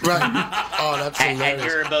 Right. Oh, that's hilarious. And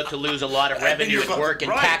you're about to lose a lot of revenue and work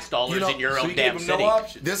and tax dollars in your own damn city.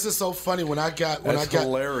 This is so funny. That's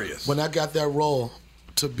hilarious. When I got that role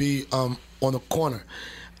to be on The Corner,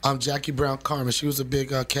 Jackie Brown Carmen, she was a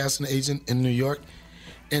big casting agent in New York,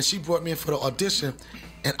 and she brought me in for the audition,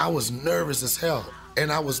 and I was nervous as hell,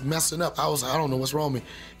 and I was messing up. I don't know what's wrong with me.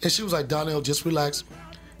 And she was like, Donnell, just relax.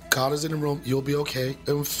 God is in the room. You'll be okay.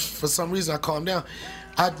 And for some reason, I calmed down.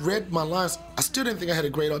 I'd read my lines. I still didn't think I had a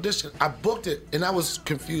great audition. I booked it, and I was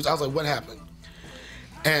confused. I was like, what happened?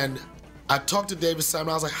 And I talked to David Simon.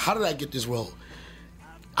 I was like, how did I get this role?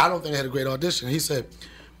 I don't think I had a great audition. He said,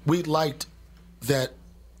 we liked that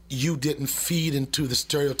you didn't feed into the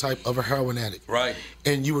stereotype of a heroin addict. Right.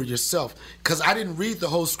 And you were yourself. Because I didn't read the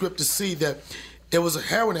whole script to see that it was a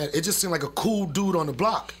heroin addict. It just seemed like a cool dude on the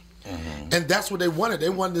block. Mm-hmm. And that's what they wanted. They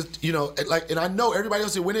wanted, and I know everybody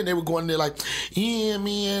else that went in, they were going there like, yeah,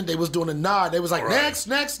 man. They was doing a nod. They was like, next.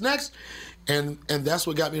 And that's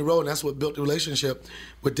what got me rolling. That's what built the relationship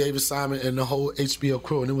with David Simon and the whole HBO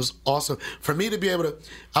crew. And it was awesome. For me to be able to,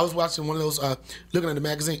 I was watching one of those, looking at the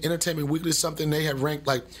magazine, Entertainment Weekly or something, they had ranked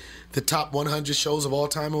like the top 100 shows of all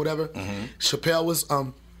time or whatever. Mm-hmm. Chappelle was,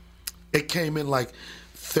 it came in like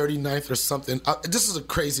 39th or something. This is a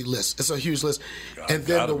crazy list. It's a huge list. And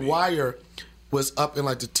then The Wire was up in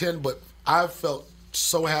like the 10, but I felt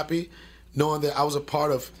so happy knowing that I was a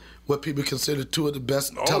part of what people consider 2 of the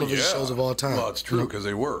best television shows of all time. Well, it's true because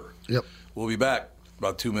they were. Yep. We'll be back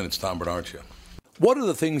about 2 minutes, Tom Bernardia. What are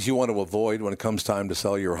the things you want to avoid when it comes time to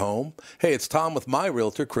sell your home? Hey, it's Tom with my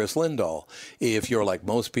realtor, Chris Lindahl. If you're like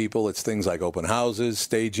most people, it's things like open houses,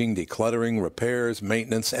 staging, decluttering, repairs,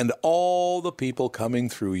 maintenance, and all the people coming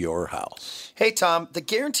through your house. Hey, Tom, the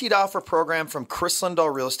Guaranteed Offer program from Chris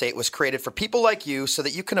Lindahl Real Estate was created for people like you so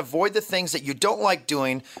that you can avoid the things that you don't like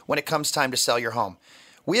doing when it comes time to sell your home.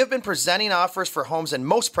 We have been presenting offers for homes in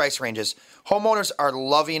most price ranges. Homeowners are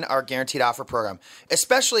loving our Guaranteed Offer program,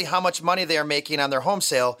 especially how much money they are making on their home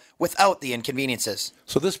sale without the inconveniences.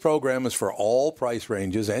 So this program is for all price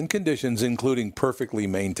ranges and conditions, including perfectly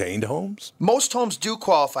maintained homes? Most homes do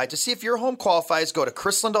qualify. To see if your home qualifies, go to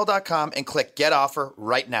chrislindahl.com and click Get Offer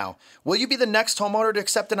right now. Will you be the next homeowner to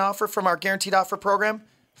accept an offer from our Guaranteed Offer program?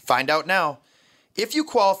 Find out now. If you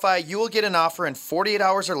qualify, you will get an offer in 48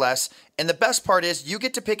 hours or less, and the best part is you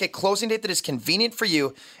get to pick a closing date that is convenient for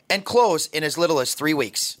you and close in as little as 3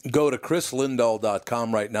 weeks. Go to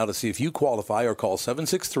chrislindahl.com right now to see if you qualify or call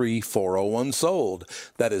 763-401-SOLD.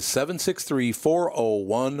 That is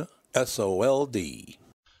 763-401-SOLD. SOLD.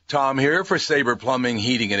 Tom here for Sabre Plumbing,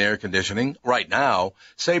 Heating, and Air Conditioning. Right now,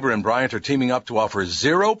 Sabre and Bryant are teaming up to offer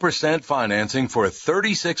 0% financing for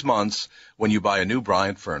 36 months when you buy a new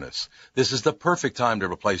Bryant furnace. This is the perfect time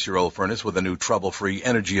to replace your old furnace with a new trouble-free,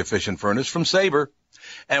 energy-efficient furnace from Sabre.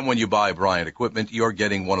 And when you buy Bryant equipment, you're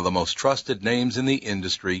getting one of the most trusted names in the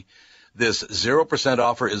industry. This 0%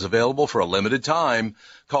 offer is available for a limited time.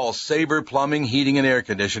 Call Sabre Plumbing, Heating, and Air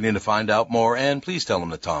Conditioning to find out more, and please tell them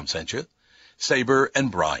that Tom sent you. Sabre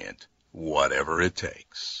and Bryant, whatever it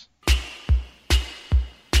takes.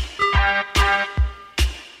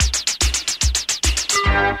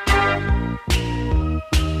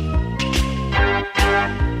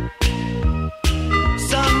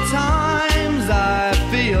 Sometimes I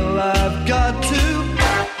feel I've got to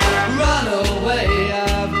run away.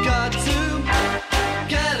 I've got to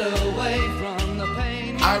get away from the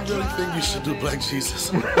pain. I really think you should do Black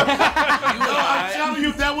Jesus. I'm telling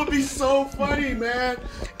you, that would be so funny, man.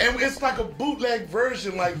 And it's like a bootleg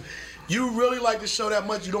version. Like, you really like the show that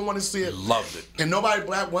much, you don't want to see it. Loved it. And nobody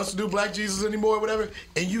black wants to do Black Jesus anymore or whatever.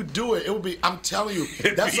 And you do it. It would be, I'm telling you,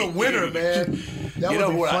 that's a winner, man. That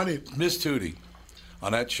would be funny. Miss Tootie,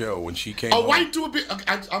 on that show, when she came A white dude being,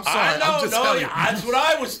 I'm sorry. I'm just telling you. That's what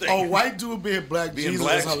I was thinking. A white dude being Black Jesus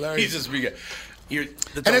is hilarious. Jesus,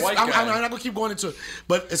 that's And a white guy. I'm not gonna keep going into it,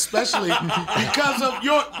 but especially because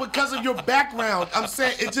of your background, I'm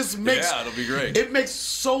saying it just makes it'll be great. It makes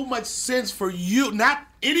so much sense for you, not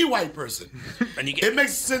any white person. And It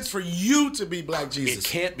makes sense for you to be Black Jesus. It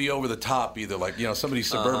can't be over the top either. Like, some of these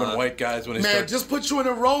suburban white guys when they Man, start. just put you in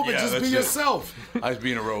a robe and just be that's it. yourself. I was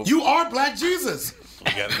being a robe. You are Black Jesus.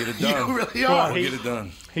 You got to get it done. You really are. Get it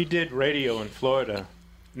done. He did radio in Florida,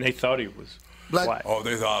 and they thought he was Black. white. Oh,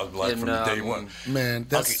 they thought I was black from day one. Man,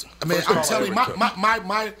 that's. Okay, I mean, first I'm call telling you, I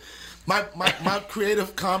ever my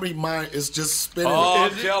creative comedy mind is just spinning. Oh,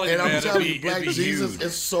 I'm telling you, and I'm man, telling it'd you, be Black Jesus huge.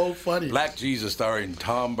 is so funny. Black Jesus starring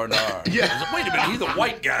Tom Bernard. Yeah. Wait a minute, he's a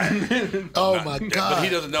white guy. Oh my God! But he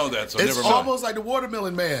doesn't know that, so It's never mind. almost like the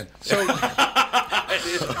Watermelon Man.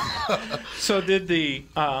 So did the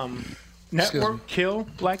network kill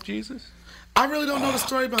Black Jesus? I really don't know the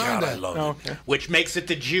story behind that. I love it. Okay. Which makes it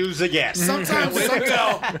the Jews again. Sometimes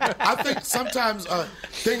I think sometimes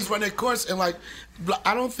things run their course, and like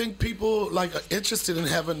I don't think people like are interested in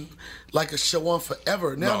having like a show on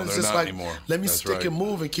forever. Now No, it's they're just not like anymore. let me That's stick right. and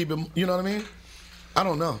move and keep it. You know what I mean? I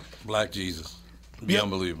don't know. Black Jesus. Be Yeah.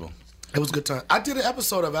 unbelievable. It was a good time. I did an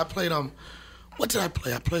episode of it. I played what did I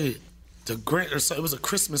play? I played the Grant or so. It was a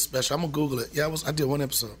Christmas special. I'm gonna Google it. Yeah, I did one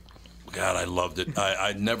episode. God, I loved it.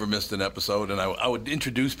 I never missed an episode, and I would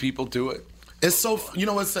introduce people to it. It's so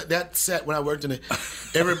what's that set when I worked in it.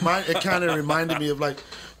 It kind of reminded me of like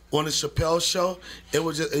on the Chappelle show. It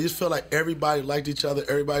just felt like everybody liked each other.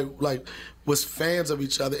 Everybody like was fans of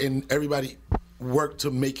each other, and everybody worked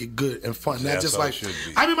to make it good and fun. Not That's just how it like should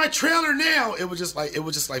be. I'm in my trailer now. It was just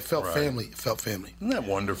like felt family. It felt family. Isn't that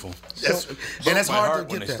wonderful? That's, Broke and that's my hard heart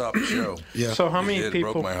to when get they that. stopped the show. Yeah. So how It many did.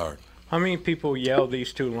 people? Broke my heart. How many people yell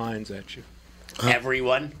these two lines at you?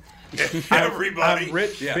 Everyone. Everybody. I'm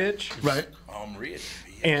rich, Yeah. bitch, Right. I'm rich.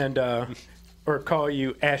 and or call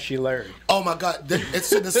you Ashy Larry. Oh my God,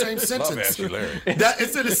 it's in the same Love sentence. Ashley Larry.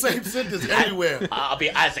 It's in the same sentence everywhere. I'll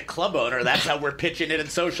be as a club owner. That's how we're pitching it in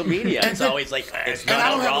social media. And It's then- always like it's and I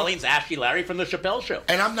Donald don't have a- Rawlings, Ashley Larry from the Chappelle Show.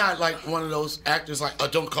 And I'm not like one of those actors like, oh,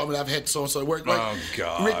 don't call me. I've had so and so work. Like, Oh,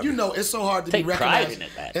 God. Rick, you know, it's so hard to Take be pride recognized. in it,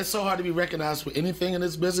 man. It's so hard to be recognized for anything in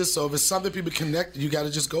this business. So if it's something people connect, you got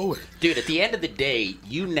to just go with it. Dude, at the end of the day,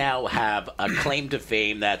 you now have a claim to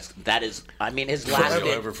fame that is. I mean, has lasted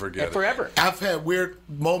You'll never forget it. forever. I've had weird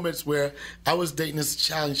moments where I was dating this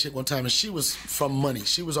Italian chick one time, and she was from money.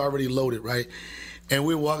 She was already loaded, right? And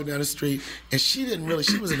we were walking down the street, and she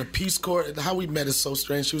was in the Peace Corps. How we met is so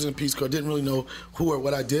strange. She was in the Peace Corps, didn't really know who or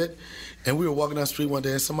what I did. And we were walking down the street one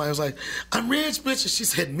day, and somebody was like, I'm rich, bitch. And she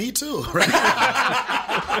said, me too, right?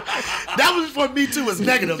 That was before me too was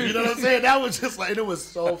negative, you know what I'm saying? That was just like, it was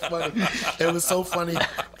so funny. It was so funny,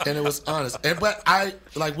 and it was honest. But I,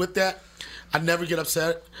 like with that, I never get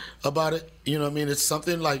upset about it. You know what I mean? It's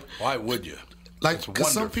something like, Why would you? like, It's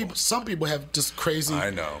because wonderful. some people have just crazy, I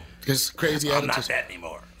know. just crazy I'm not attitudes. that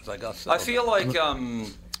anymore. It's like I feel like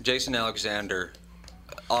Jason Alexander.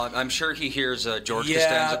 I'm sure he hears George Yeah.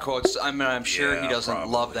 Costanza quotes. I'm sure Yeah, he doesn't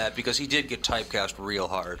probably. love that because he did get typecast real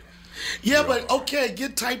hard. Yeah, but okay,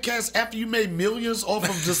 get typecast after you made millions off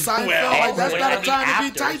of the Seinfeld. Well, like, that's not a time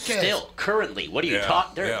to be After, typecast. Still, currently, what are you Yeah.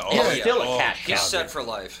 talking? Yeah. It's Oh, yeah. still Oh, a cash He's cow. set for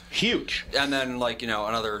life. Huge. And then, like,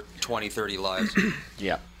 another 20, 30 lives.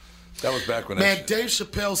 Yeah. That was back when. Man, Dave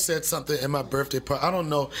Chappelle said something in my birthday party. I don't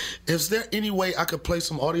know. Is there any way I could play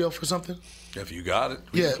some audio for something? If you got it,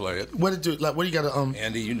 we can play it. What it do? Like, what do you got to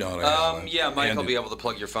Andy, you know how to. Yeah, Mike will Andy. be able to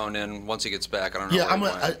plug your phone in once he gets back. I don't know. Yeah,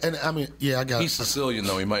 where I got He's it. Sicilian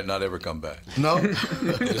though. He might not ever come back. No,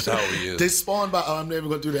 That's how he is. they spawned by. Oh, I'm never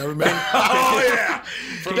gonna do that. Remember? Oh yeah,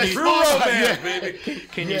 from They True spawned by- Romance, yeah. baby.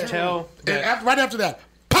 Can you tell And that, right after that,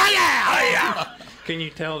 Paya! can you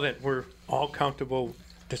tell that we're all comfortable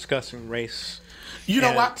discussing race? You know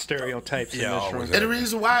and what? Stereotypes Yeah, in this always room. have. And the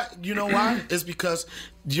reason why, you know why, is because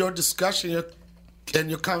your discussion and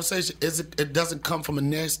your conversation it doesn't come from a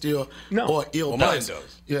nasty or ill Well, mine place.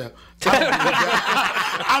 does. Yeah,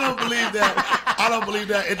 I don't believe that. I don't believe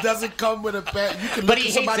that. It doesn't come with a bad. You can But look he at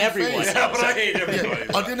hates somebody's everyone. face. Yeah, but I hate everybody.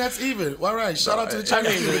 Oh, then that's even. All right. Shout out to the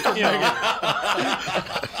Chinese.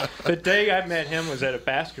 The day I met him was at a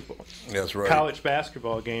That's right. college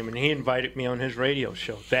basketball game, and he invited me on his radio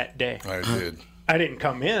show that day. I did. I didn't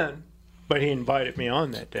come in, but he invited me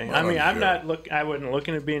on that day. I mean, I wasn't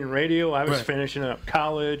looking at being in radio. I was Right. finishing up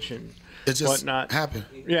college and It just whatnot. happened.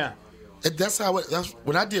 Yeah. That's how it. That's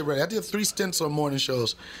when I did radio. I did 3 stints on morning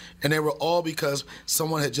shows, and they were all because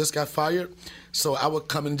someone had just got fired. So I would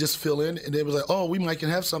come and just fill in, and they was like, "Oh, we might can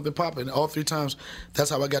have something popping." And all 3 times,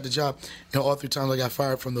 that's how I got the job. And all 3 times, I got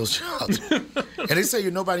fired from those jobs. And they say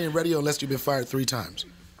you're nobody in radio unless you've been fired 3 times.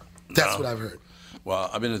 That's what I've heard. Well,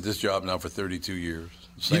 I've been at this job now for 32 years.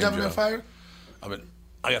 You Same never been job. fired?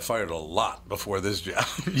 I got fired a lot before this job.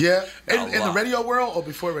 Yeah, A in the lot. radio world or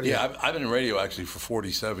before radio? Yeah, I've been in radio actually for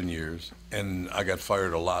 47 years, and I got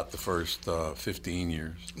fired a lot the first 15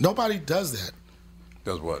 years. Nobody does that.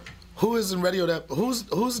 Does what? Who is in radio? Who's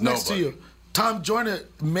next to Nobody. you? Tom Joyner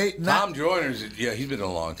made. Tom Joyner's, yeah, he's been in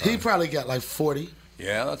a long time. He probably got like 40.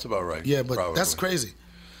 Yeah, that's about right. Yeah, but Probably. that's crazy.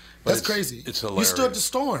 But That's crazy. It's You hilarious. stood the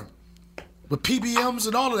storm with PBMs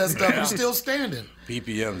and all of that stuff. You're still standing.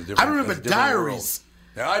 PPM. I remember Diaries.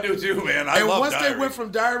 Yeah, I do too, man. I And love once Diaries. they went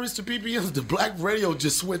from Diaries to PBMs, the black radio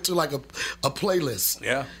just went to like a playlist.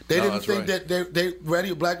 Yeah. They No, didn't that's think right.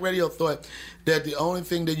 that black radio thought that the only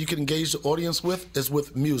thing that you can engage the audience with is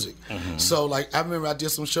with music. Mm-hmm. So like I remember I did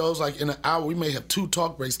some shows like in an hour we may have 2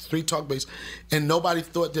 talk breaks, 3 talk breaks, and nobody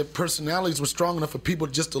thought that personalities were strong enough for people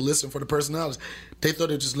just to listen for the personalities. They thought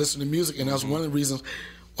they'd just listen to music, and that's one of the reasons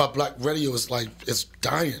why black radio is like it's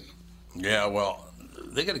dying. Yeah, well,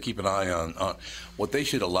 they got to keep an eye on what they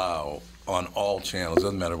should allow on all channels.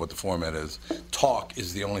 Doesn't matter what the format is. Talk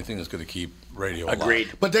is the only thing that's going to keep radio alive.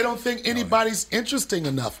 Agreed. But they don't think anybody's interesting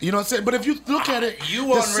enough. You know what I'm saying? But if you look at it, You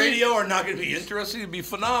the on scene- radio are not going to be interesting. It'd be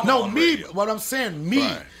phenomenal. No, on me. radio. What I'm saying, me.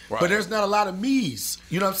 Right, right. But there's not a lot of me's.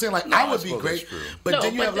 You know what I'm saying? Like No, I I would be suppose great, that's true. but No,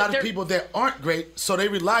 then you but have a lot of they're- people that aren't great, so they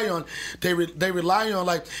rely on they rely on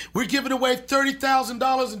like we're giving away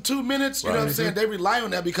 $30,000 in 2 minutes. You know what I'm Right. saying? They rely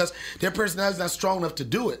on that because their personality is not strong enough to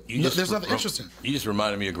do it. You just There's nothing interesting. You just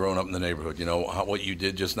reminded me of growing up in the neighborhood. You know what you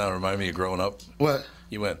did just now reminded me of growing up. What?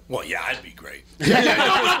 You went, well, yeah, I'd be great. Yeah,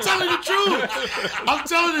 I'm telling the truth. I'm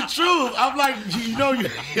telling the truth. I'm like,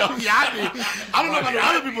 I don't know about the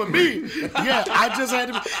other people, but me. Yeah, I just had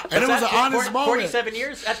to, and it was an honest moment. 47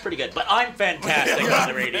 years? That's pretty good. But I'm fantastic on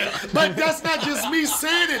the radio. But that's not just me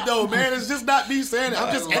saying it, though, man. It's just not me saying it.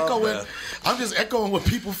 I'm just echoing. that. I'm just echoing what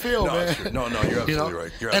people feel, No, man. it's true. No, you're absolutely You know?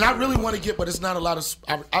 right. You're And I absolutely really right. want to get, but it's not a lot of.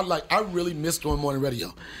 I really miss doing morning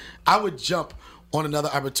radio. I would jump on another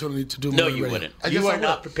opportunity to do No, morning you radio. wouldn't. I guess You I are would.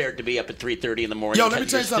 not prepared to be up at 3:30 in the morning. Yo, let me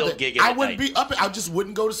tell you because you're something. still gigging I at wouldn't night. be up. I just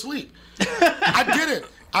wouldn't go to sleep. I didn't.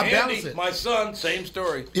 I balanced Andy, it. my son, same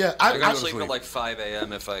story. Yeah, I go I to sleep at like 5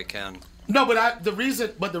 a.m. if I can. No, but the reason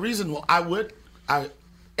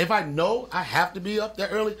if I know I have to be up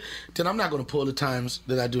that early, then I'm not going to pull the times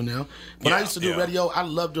that I do now. When I Yeah, used to do yeah. radio, I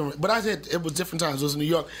loved doing. But it was different times. It was in New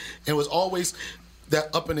York, and it was always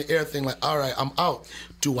that up in the air thing. Like, all right, I'm out.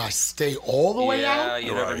 Do I stay all the way Yeah, out?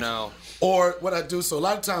 you never Right. know. Or what I do? So a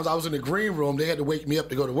lot of times I was in the green room. They had to wake me up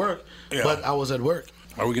to go to work, Yeah. but I was at work.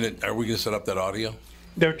 Are we gonna set up that audio?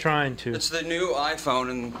 They're trying to. It's the new iPhone,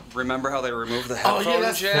 and remember how they removed the Oh headphone yeah,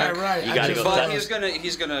 that's jack? right. You I gotta just- go But tell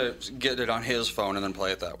he's gonna get it on his phone and then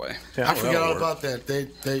play it that way. I forgot that'll all work. about that.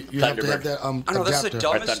 You have to have that I know that's the adapter.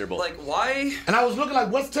 dumbest. Thunderbolt. Like, why? And I was looking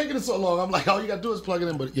like, what's taking it so long? I'm like, all you gotta do is plug it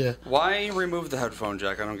in. But yeah, Why remove the headphone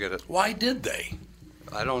jack? I don't get it. Why did they?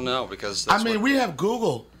 I don't know because I that's mean, what, we have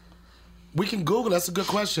Google. We can Google. That's a good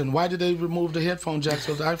question. Why did they remove the headphone jacks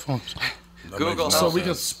of the iPhones? Google makes So helps we can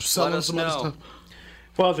us. sell Let them us some other know. stuff.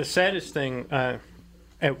 Well, the saddest thing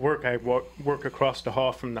at work, I work across the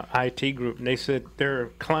hall from the IT group, and they said there are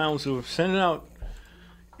clowns who are sending out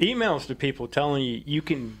emails to people telling you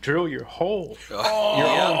can drill your own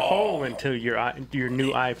hole into your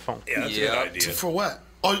new iPhone. Yeah, that's a Yeah. good idea. For what?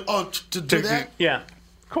 To do that? Yeah.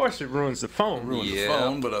 Of course, it ruins the phone. Ruins the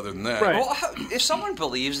phone, but other than that, Right. Well, if someone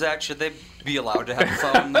believes that, should they be allowed to have a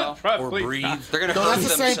phone though? or breathe. They're gonna No, hurt that's the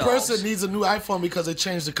themselves. same person needs a new iPhone because they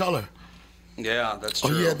changed the color. Yeah, that's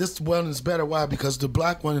true. Oh yeah, this one is better. Why? Because the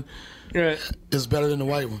black one is better than the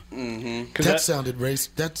white one. Mm-hmm. That sounded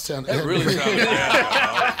racist. That sounded. That really sounded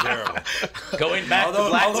that was terrible. Going back to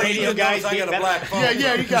black radio guys. I got a black phone.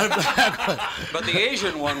 Yeah, you got a black one. But the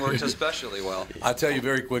Asian one works especially well. I'll tell you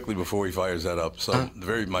very quickly before he fires that up. So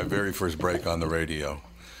my very first break on the radio,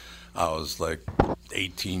 I was like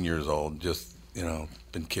 18 years old, just,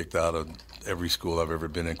 been kicked out of every school I've ever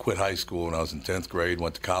been in. Quit high school when I was in 10th grade,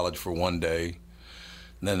 went to college for one day.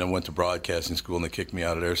 And then I went to broadcasting school, and they kicked me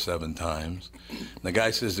out of there 7 times. And the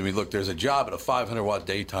guy says to me, look, there's a job at a 500-watt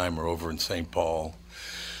daytimer over in St. Paul.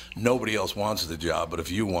 Nobody else wants the job, but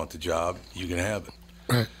if you want the job, you can have it.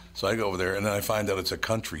 Right. So I go over there, and then I find out it's a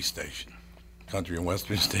country station, country and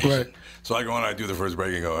western station. Right. So I go on, I do the first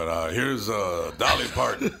break, and go, here's Dolly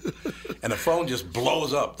Parton. And the phone just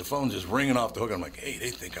blows up. The phone's just ringing off the hook. I'm like, hey,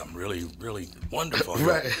 they think I'm really, really wonderful.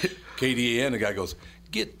 Right. KDAN, the guy goes,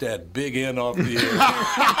 get that big end off the air.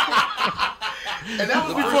 And that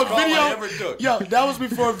was The before first call I video. ever took. Yo, that was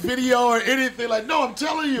before video or anything. Like, no, I'm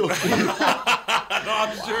telling you. No,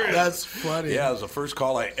 I'm serious. That's funny. Yeah, it was the first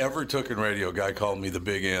call I ever took in radio. A guy called me the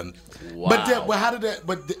big end. Wow. But how did that?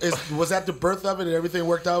 But was that the birth of it, and everything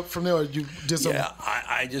worked out from there, or you did something? Yeah,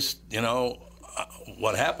 I just,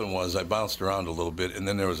 what happened was I bounced around a little bit, and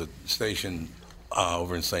then there was a station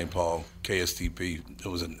over in St. Paul, KSTP. It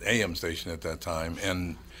was an AM station at that time,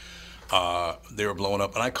 and they were blowing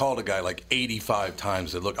up. And I called a guy like 85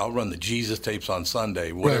 times. Said, look, I'll run the Jesus tapes on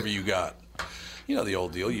Sunday, whatever you got. You know the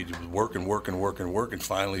old deal. You work, and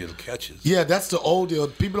finally it catches. Yeah, that's the old deal.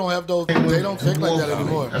 People don't have those. They don't think like that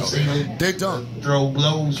anymore. They don't. Throw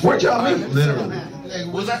blows. Where'd y'all meet? Literally.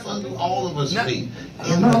 Was that all of us meet?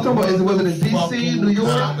 No, I'm talking about, was it in D.C., New York?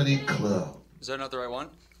 Comedy club. Is that not the right one?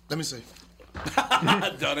 Let me see.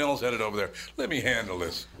 Donnell's headed over there. Let me handle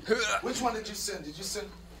this. Which one did you send? Did you send?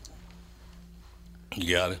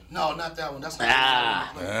 You got it? No, not that one. That's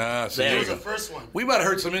not See, that there was you the go. first one. We might have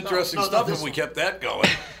heard some interesting No, stuff this if we one. kept that going.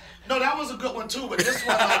 No, that was a good one too. But this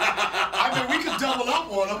one, I mean, we could double up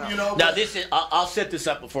on them, Now but- this is. I'll set this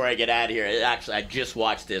up before I get out of here. Actually, I just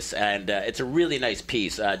watched this, and it's a really nice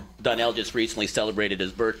piece. Donnell just recently celebrated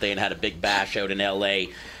his birthday and had a big bash out in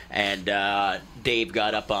L.A. And Dave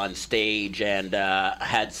got up on stage and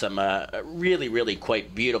had some really, really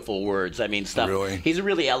quite beautiful words. I mean, stuff. Really? He's a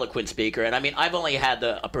really eloquent speaker, and I mean, I've only had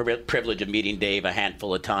the privilege of meeting Dave a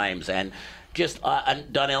handful of times, and just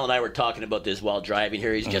Donnell and I were talking about this while driving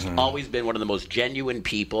here. He's just always been one of the most genuine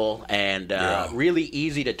people, and really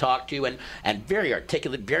easy to talk to, and very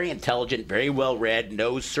articulate, very intelligent, very well read.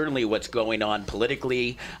 Knows certainly what's going on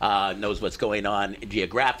politically, knows what's going on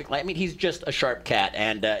geographically. I mean, he's just a sharp cat,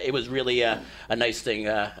 and it was really a nice thing,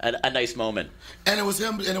 a nice moment. And it was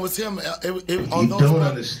him. You don't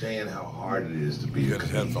understand how hard it is to be a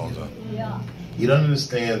comedian. Headphones on. Yeah. You don't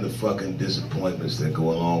understand the fucking disappointments that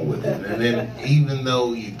go along with it. And then even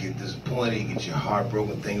though you get disappointed, you get your heart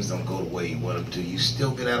broken, things don't go the way you want them to, you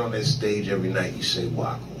still get out on that stage every night, you say,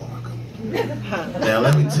 waka waka. Now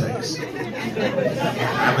let me tell you something.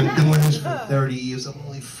 I've been doing this for 30 years, I'm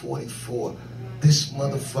only 44. This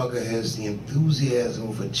motherfucker has the enthusiasm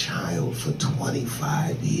of a child for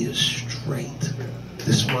 25 years straight.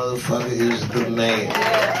 This motherfucker is the man.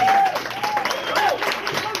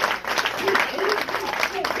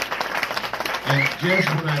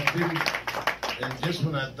 And just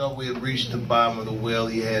when I thought we had reached the bottom of the well,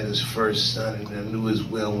 he had his first son, and I knew his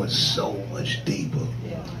well went so much deeper.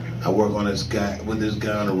 I work on this guy on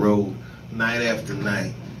the road night after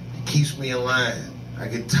night. He keeps me in line. I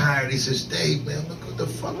get tired. He says, Dave, man, look what the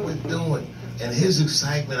fuck we're doing. And his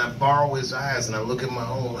excitement, I borrow his eyes and I look at my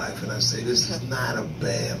own life and I say, this is not a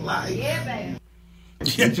bad life. Yeah, baby.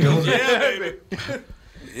 Yeah, baby.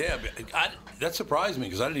 Yeah, that surprised me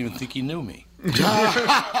because I didn't even think he knew me.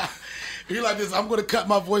 You're like this. I'm going to cut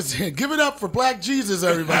my voice in. Give it up for Black Jesus,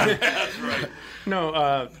 everybody. That's right.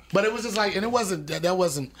 No, but it was just like, and it wasn't that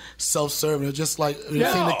wasn't self-serving. It was just like the thing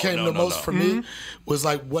that came the most for me was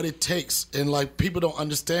like what it takes, and like people don't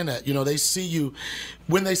understand that. You know, they see you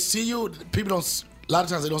when they see you. People don't. A lot of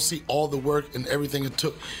times they don't see all the work and everything it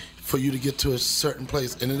took for you to get to a certain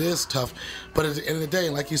place, and it is tough. But at the end of the day,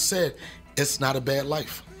 like you said, it's not a bad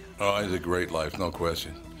life. Oh, it's a great life, no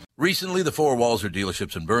question. Recently, the 4 Walser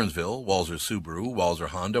dealerships in Burnsville, Walser Subaru, Walser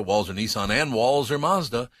Honda, Walser Nissan, and Walser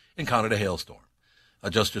Mazda encountered a hailstorm.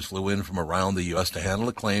 Adjusters flew in from around the U.S. to handle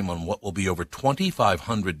a claim on what will be over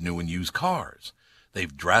 2,500 new and used cars.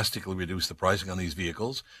 They've drastically reduced the pricing on these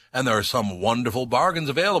vehicles, and there are some wonderful bargains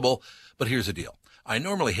available. But here's the deal. I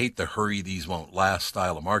normally hate the hurry these won't last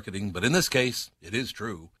style of marketing, but in this case, it is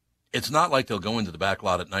true. It's not like they'll go into the back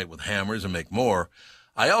lot at night with hammers and make more.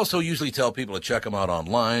 I also usually tell people to check them out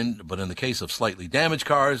online, but in the case of slightly damaged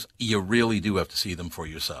cars, you really do have to see them for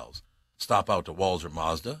yourselves. Stop out to Walzer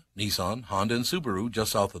Mazda, Nissan, Honda, and Subaru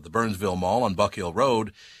just south of the Burnsville Mall on Buck Hill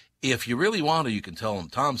Road. If you really want to, you can tell them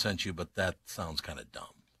Tom sent you, but that sounds kind of dumb.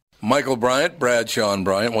 Michael Bryant, Bradshaw and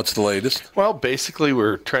Bryant, what's the latest? Well, basically,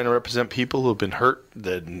 we're trying to represent people who have been hurt,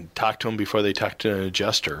 then talk to them before they talk to an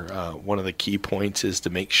adjuster. One of the key points is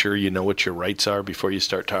to make sure you know what your rights are before you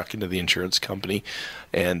start talking to the insurance company,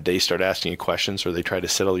 and they start asking you questions or they try to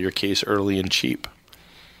settle your case early and cheap.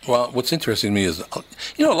 Well, what's interesting to me is,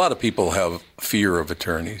 a lot of people have fear of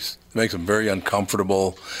attorneys. It makes them very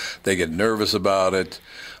uncomfortable. They get nervous about it.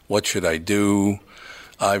 What should I do?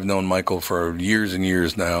 I've known Michael for years and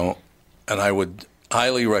years now, and I would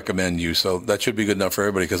highly recommend you. So that should be good enough for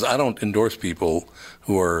everybody, because I don't endorse people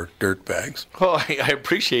who are dirtbags. Well, I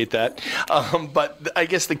appreciate that. But I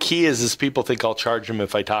guess the key is people think I'll charge them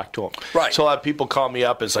if I talk to them. Right. So a lot of people call me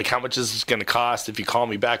up. It's like, how much is this going to cost if you call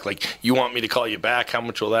me back? Like, you want me to call you back? How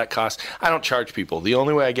much will that cost? I don't charge people. The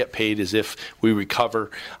only way I get paid is if we recover,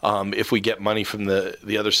 if we get money from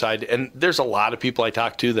the other side. And there's a lot of people I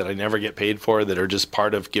talk to that I never get paid for that are just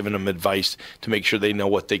part of giving them advice to make sure they know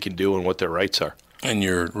what they can do and what their rights are. And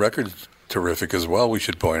your record's terrific as well, we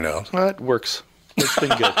should point out. Well, it works. It's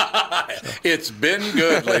been good. It's been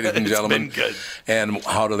good, ladies and gentlemen. It's been good. And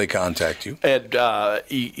how do they contact you? And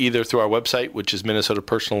either through our website, which is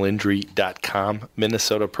minnesotapersonalinjury.com,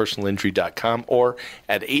 minnesotapersonalinjury.com, or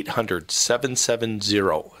at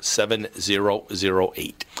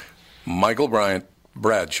 800-770-7008. Michael Bryant,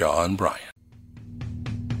 Bradshaw and Bryant.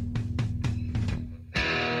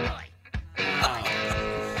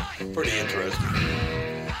 Pretty interesting.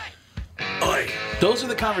 Those are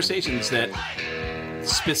the conversations that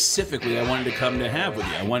specifically I wanted to come to have with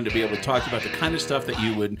you. I wanted to be able to talk about the kind of stuff that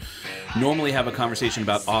you would normally have a conversation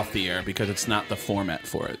about off the air, because it's not the format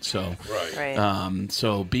for it. So, Right.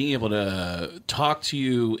 So being able to talk to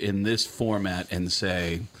you in this format and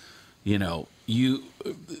say, you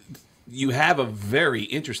have a very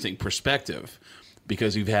interesting perspective,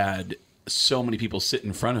 because you've had so many people sit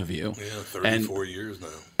in front of you. Yeah, 34 years now.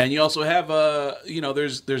 And you also have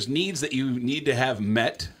there's needs that you need to have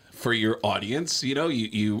met for your audience.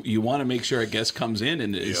 You want to make sure a guest comes in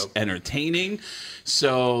and is entertaining.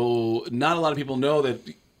 So not a lot of people know that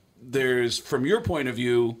there's, from your point of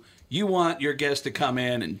view, you want your guest to come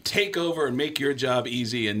in and take over and make your job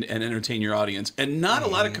easy and entertain your audience. And not a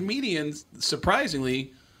lot of comedians,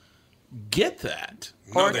 surprisingly, get that.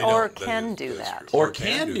 Or can do that. Or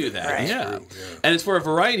can do that, Right. yeah. And it's for a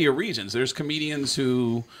variety of reasons. There's comedians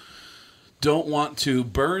who don't want to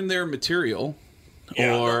burn their material,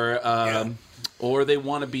 or they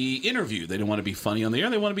want to be interviewed. They don't want to be funny on the air.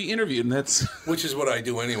 They want to be interviewed, and that's which is what I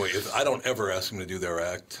do anyway. I don't ever ask them to do their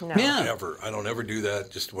act. No. Yeah. Ever. I don't ever do that.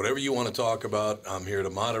 Just whatever you want to talk about, I'm here to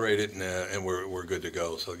moderate it, and we're good to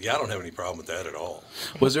go. So yeah, I don't have any problem with that at all.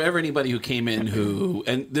 Was there ever anybody who came in who,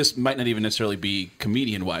 and this might not even necessarily be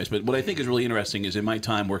comedian-wise, but what I think is really interesting is in my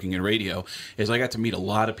time working in radio, is I got to meet a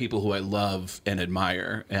lot of people who I love and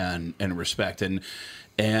admire and respect.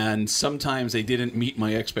 And sometimes they didn't meet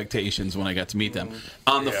my expectations when I got to meet them.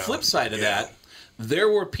 On the flip side of that, there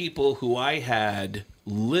were people who I had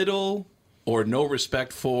little or no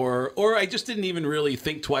respect for, or I just didn't even really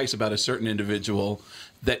think twice about a certain individual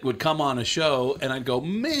that would come on a show, and I'd go,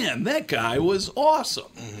 man, that guy was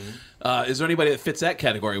awesome. Is there anybody that fits that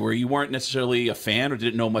category where you weren't necessarily a fan or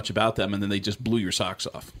didn't know much about them, and then they just blew your socks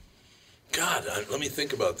off? God, let me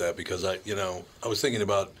think about that, because I was thinking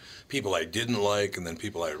about people I didn't like and then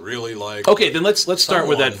people I really like. Okay, then let's start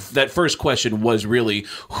with that first question was really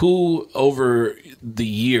who over the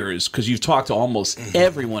years, because you've talked to almost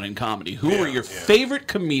everyone in comedy, who were your favorite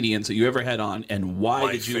comedians that you ever had on, and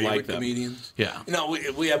why did you like them? Comedians? Yeah.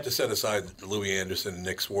 We have to set aside Louis Anderson and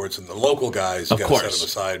Nick Swartz and the local guys. Of Got to set course. them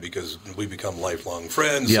aside because we become lifelong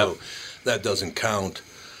friends, so that doesn't count.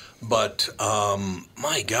 But,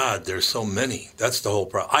 my God, there's so many. That's the whole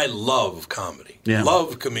problem. I love comedy. Yeah.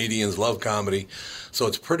 Love comedians, love comedy. So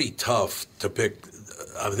it's pretty tough to pick.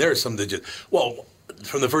 I mean, there are some that just... Well,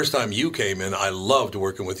 from the first time you came in, I loved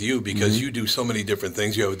working with you because you do so many different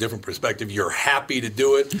things. You have a different perspective. You're happy to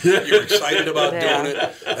do it. You're excited about doing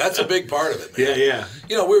it. That's a big part of it, man. Yeah.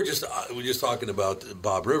 We were just talking about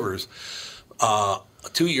Bob Rivers.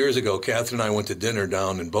 2 years ago, Catherine and I went to dinner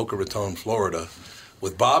down in Boca Raton, Florida,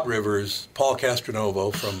 with Bob Rivers, Paul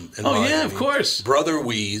Castronovo from Miami, yeah, of course, Brother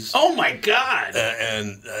Weeze. Oh my God!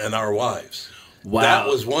 And our wives. Wow. That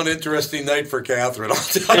was one interesting night for Catherine, I'll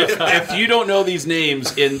tell you. If you don't know these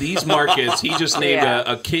names in these markets, he just named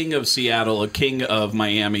a king of Seattle, a king of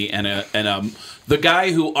Miami, and the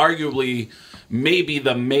guy who arguably may be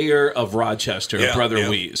the mayor of Rochester, Brother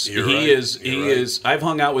Weeze. He is. I've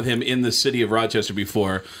hung out with him in the city of Rochester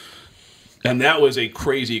before. And that was a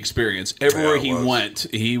crazy experience. Everywhere he went,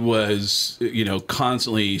 he was,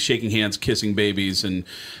 constantly shaking hands, kissing babies, and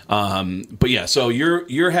but yeah. So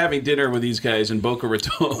you're having dinner with these guys in Boca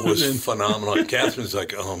Raton. It was phenomenal. Catherine's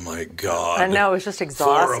like, oh my God. I know, it was just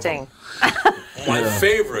exhausting. My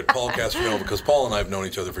favorite, Paul Castronovo, because Paul and I have known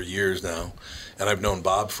each other for years now, and I've known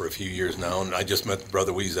Bob for a few years now, and I just met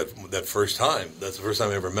Brother Weeze that first time. That's the first time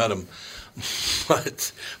I ever met him.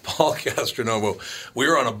 But Paul Castronovo, we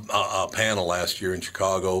were on a panel last year in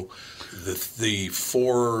Chicago, the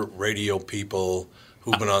 4 radio people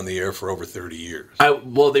who've been on the air for over 30 years.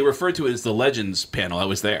 Well, they referred to it as the Legends panel. I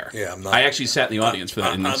was there. Yeah, I'm not. I actually sat in the audience for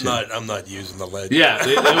that. I'm not using the Legends.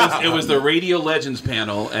 Yeah, it was the Radio Legends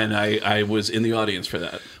panel, and I was in the audience for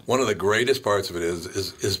that. One of the greatest parts of it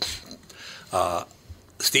is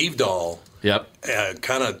Steve Dahl. Yep.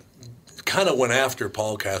 Kind of went after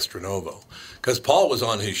Paul Castronovo because Paul was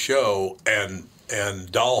on his show and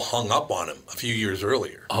Dahl hung up on him a few years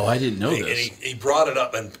earlier. Oh, I didn't know this. And he brought it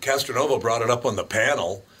up, and Castronovo brought it up on the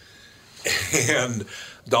panel, and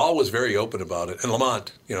Dahl was very open about it. And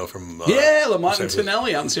Lamont, from Lamont and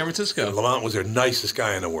Tonelli out in San Francisco. Lamont was their nicest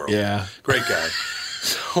guy in the world. Yeah, great guy.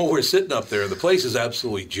 So we're sitting up there, and the place is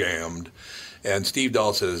absolutely jammed, and Steve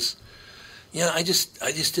Dahl says, "Yeah, I just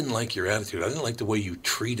didn't like your attitude. I didn't like the way you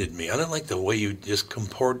treated me. I didn't like the way you just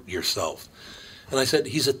comport yourself." And I said,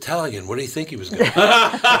 "He's Italian. What do you think he was going to do?"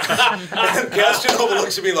 And Castronovo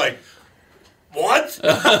looks at me like, "What?"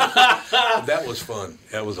 That was fun.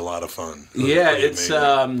 That was a lot of fun. Yeah, it's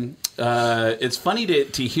funny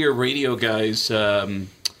to hear radio guys as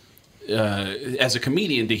a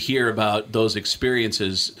comedian to hear about those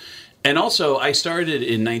experiences. And also, I started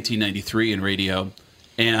in 1993 in radio.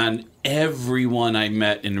 And everyone I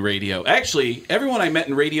met in radio, actually, everyone I met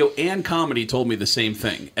in radio and comedy told me the same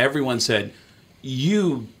thing. Everyone said,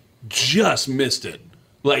 "You just missed it.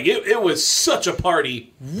 Like, it was such a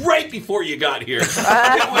party right before you got here. We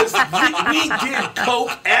did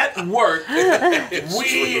coke at work.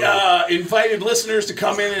 We invited listeners to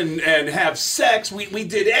come in and have sex. We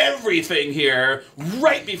did everything here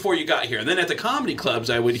right before you got here." And then at the comedy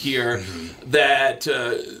clubs, I would hear that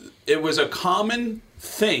it was a common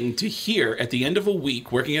thing to hear at the end of a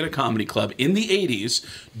week working at a comedy club in the 80s.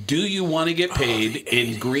 Do you want to get paid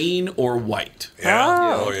in green or white?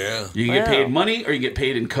 Yeah. Oh yeah. You can get paid money or you get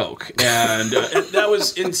paid in coke. And that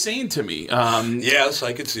was insane to me. Yes,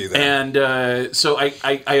 I could see that. And so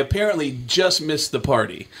I apparently just missed the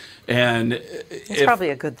party. And it's probably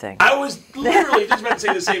a good thing. I was literally just about to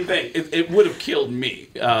say the same thing. It would have killed me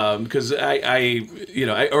because I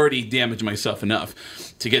already damaged myself enough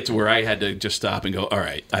to get to where I had to just stop and go, all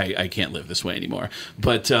right, I can't live this way anymore.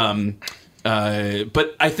 But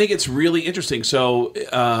I think it's really interesting. So,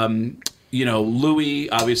 Louis,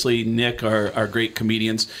 obviously, Nick are great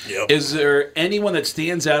comedians. Yep. Is there anyone that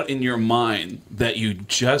stands out in your mind that you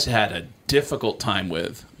just had a difficult time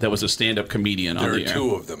with that was a stand-up comedian on the air? There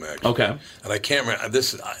are 2 of them, actually. Okay. And I can't remember,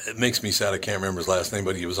 it makes me sad I can't remember his last name,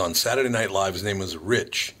 but he was on Saturday Night Live. His name was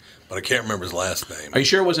Rich, but I can't remember his last name. Are you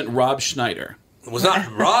sure it wasn't Rob Schneider? It was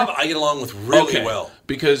not. Rob, I get along with really well.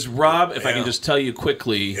 Because Rob, if I can just tell you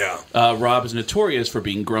quickly, Rob is notorious for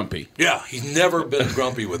being grumpy. Yeah, he's never been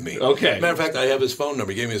grumpy with me. Okay. Matter of fact, I have his phone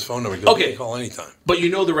number. He gave me his phone number. He goes, "You can call anytime." But you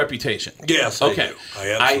know the reputation. Yes, okay. I do.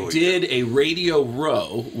 I absolutely did a radio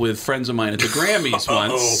row with friends of mine at the Grammys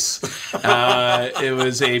once. It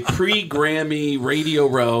was a pre-Grammy radio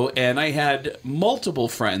row, and I had multiple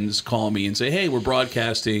friends call me and say, "Hey, we're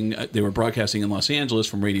broadcasting." They were broadcasting in Los Angeles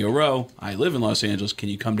from Radio Row. I live in Los Angeles. Can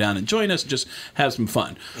you come down and join us and just have some fun?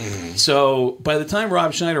 Mm-hmm. So by the time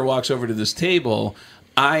Rob Schneider walks over to this table,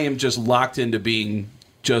 I am just locked into being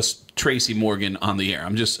just Tracy Morgan on the air.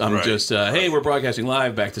 I'm just, hey, we're broadcasting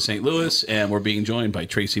live back to St. Louis, and we're being joined by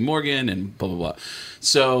Tracy Morgan and blah, blah, blah.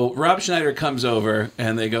 So Rob Schneider comes over,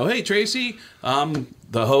 and they go, "Hey, Tracy,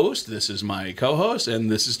 the host, this is my co-host,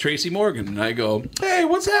 and this is Tracy Morgan." And I go, "Hey,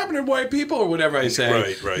 what's happening, white people?" Or whatever I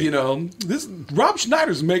say. Right. This Rob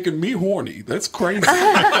Schneider's making me horny. That's crazy.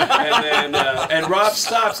 and Rob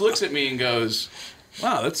stops, looks at me, and goes,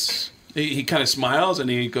 "Wow, that's..." He kind of smiles, and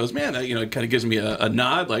he goes, "Man," kind of gives me a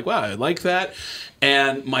nod, like, "Wow, I like that."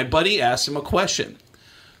 And my buddy asks him a question.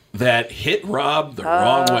 that hit Rob the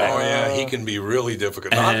wrong way. Oh, yeah, he can be really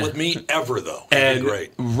difficult. Not with me ever, though. And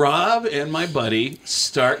great. Rob and my buddy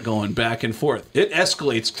start going back and forth. It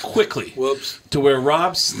escalates quickly. Whoops. To where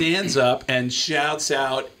Rob stands up and shouts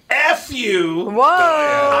out, F you! Whoa!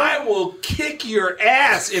 I will kick your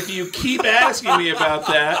ass if you keep asking me about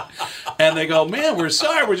that. And they go, man, we're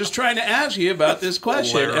sorry. We're just trying to ask you about this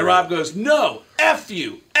question. And Rob goes, no, F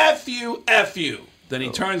you, F you, F you. Then he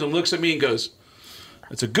turns and looks at me and goes,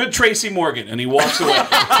 it's a good Tracy Morgan. And he walks away.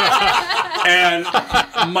 And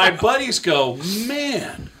my buddies go,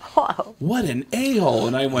 man, what an a-hole.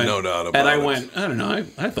 And I went, no doubt about and I it. went, I don't know,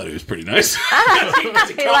 I thought he was pretty nice. He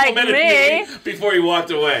complimented me. Before he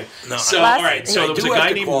walked away. No, So, all right, so there was a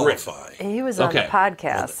guy named Rick. He was on the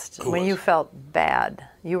podcast when you felt bad.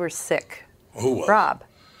 You were sick. Who was? Rob.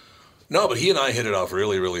 No, but he and I hit it off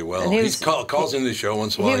really, really well. And he He calls into the show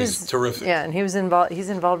once in a while. He's terrific. Yeah, and he was involved. He's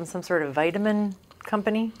involved in some sort of vitamin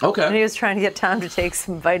company. Okay. And he was trying to get Tom to take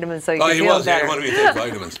some vitamins so he could he feel was. better. Yeah, he wanted me to take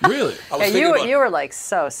vitamins. Really? I was Yeah, thinking about you were like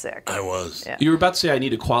so sick. I was. Yeah. You were about to say I need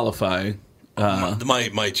to qualify.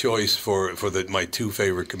 My choice for my two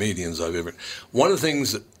favorite comedians I've ever. One of the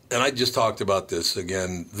things, and I just talked about this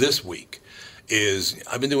again this week, is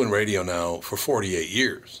I've been doing radio now for 48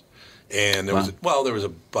 years. And there was about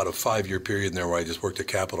a 5-year period in there where I just worked at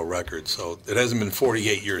Capitol Records. So it hasn't been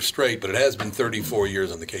 48 years straight, but it has been 34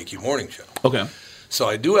 years on the KQ Morning Show. Okay. So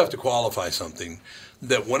I do have to qualify something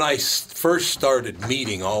that when I first started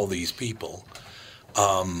meeting all these people,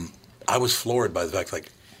 I was floored by the fact, like,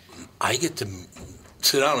 I get to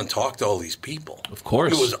sit down and talk to all these people. Of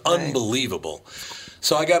course. It was unbelievable.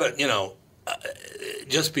 So I got to,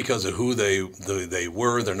 just because of who they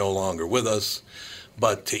were, they're no longer with us.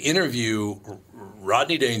 But to interview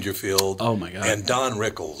Rodney Dangerfield and Don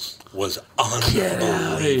Rickles was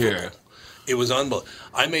unbelievable. It was unbelievable.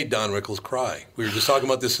 I made Don Rickles cry. We were just talking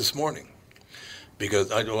about this morning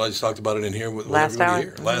because I just talked about it in here with everybody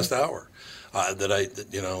here. Last hour. That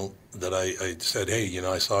I said, hey,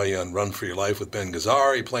 I saw you on Run for Your Life with Ben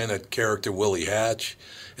Gazzari playing that character Willie Hatch,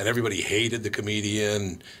 and everybody hated the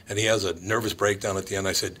comedian, and he has a nervous breakdown at the end.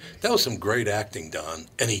 I said, that was some great acting, Don.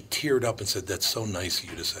 And he teared up and said, that's so nice of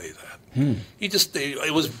you to say that.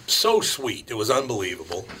 It was so sweet. It was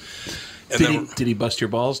unbelievable. And Did he bust your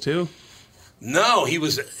balls too? No, he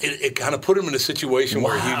was. It kind of put him in a situation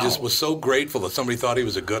where he just was so grateful that somebody thought he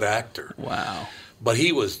was a good actor. Wow. But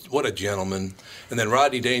he was, what a gentleman. And then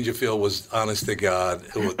Rodney Dangerfield was, honest to God.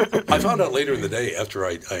 I found out later in the day after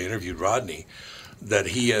I interviewed Rodney that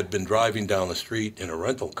he had been driving down the street in a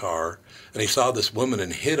rental car, and he saw this woman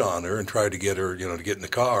and hit on her and tried to get her, to get in the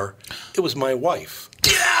car. It was my wife.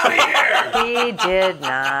 He did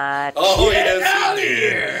not. Oh, yes, he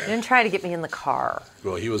did. He didn't try to get me in the car.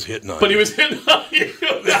 Well, he was hitting on But you. he was hitting on you.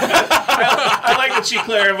 I like that she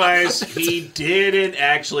clarifies he didn't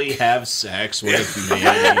actually have sex with me.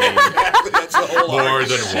 That's the whole More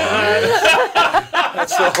than one.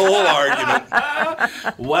 That's the whole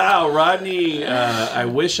argument. Wow, Rodney, I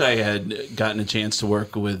wish I had gotten a chance to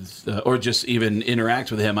work with, or just even interact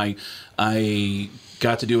with him. I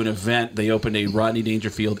got to do an event. They opened a Rodney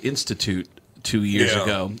Dangerfield Institute 2 years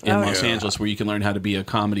ago in Los Angeles, where you can learn how to be a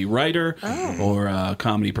comedy writer or a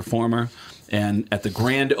comedy performer. And at the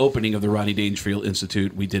grand opening of the Rodney Dangerfield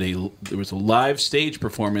Institute, there was a live stage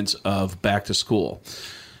performance of Back to School.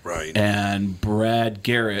 Right. And Brad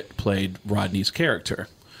Garrett played Rodney's character.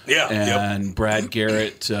 Yeah. And Brad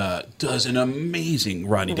Garrett does an amazing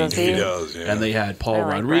Rodney Dangerfield. He does, yeah. And they had Paul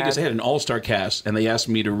Rodriguez. They had an all-star cast, and they asked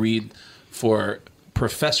me to read for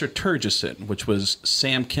Professor Turgison, which was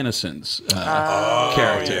Sam Kinnison's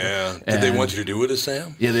character. Yeah. Did they want you to do it as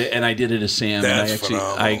Sam? Yeah, and I did it as Sam. That's and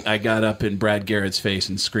phenomenal. I got up in Brad Garrett's face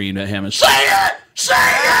and screamed at him and say it! Say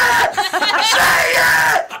it! Say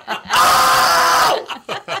it! Oh!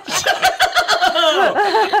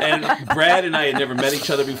 And Brad and I had never met each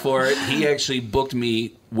other before. He actually booked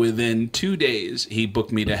me within 2 days. He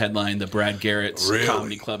booked me to headline the Brad Garrett's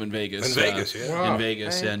Comedy Club in Vegas. In Vegas, yeah. Wow. In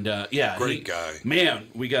Vegas. Right. And Great guy. Man,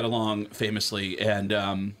 we got along famously. And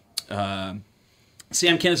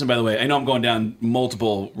Sam Kinison, by the way, I know I'm going down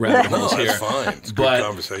multiple rabbit holes here. That's fine. It's a good but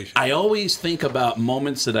conversation. I always think about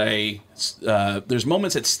moments that there's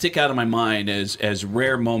moments that stick out of my mind as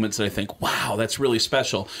rare moments that I think, wow, that's really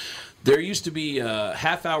special. There used to be a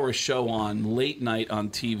half-hour show on late night on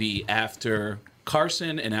TV after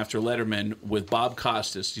Carson and after Letterman with Bob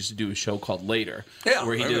Costas used to do a show called Later,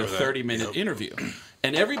 where he did a 30-minute interview.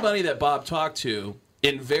 And everybody that Bob talked to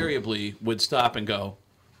invariably would stop and go,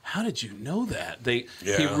 how did you know that? He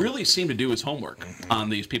really seemed to do his homework on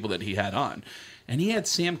these people that he had on. And he had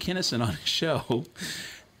Sam Kinison on his show.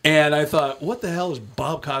 And I thought, what the hell is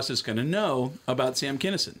Bob Costas going to know about Sam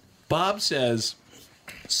Kinison? Bob says,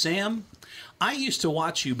 Sam, I used to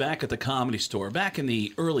watch you back at the Comedy Store back in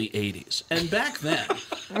the early 80s. And back then,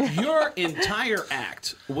 your entire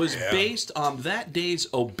act was based on that day's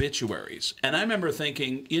obituaries. And I remember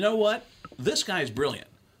thinking, you know what? This guy's brilliant.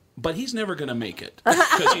 But he's never going to make it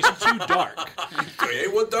because he's too dark. Hey,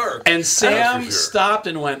 what dark? And Sam stopped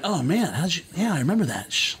and went, "Oh man, I remember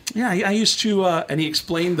that. Yeah, I used to." And he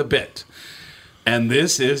explained the bit. And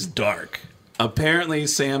this is dark. Apparently,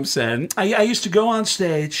 Sam said, "I used to go on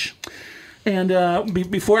stage, and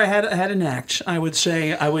before I had an act, I would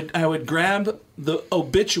say I would grab the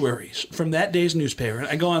obituaries from that day's newspaper. And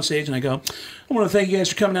I go on stage and I go, I want to thank you guys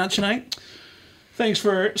for coming out tonight. Thanks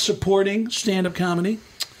for supporting stand-up comedy."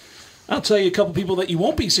 I'll tell you a couple people that you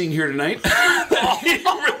won't be seeing here tonight. And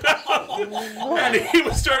he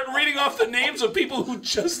would start reading off the names of people who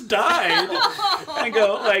just died. And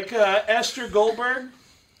go, like Esther Goldberg.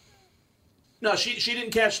 No, she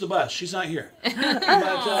didn't catch the bus. She's not here.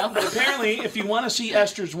 But apparently, if you want to see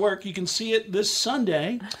Esther's work, you can see it this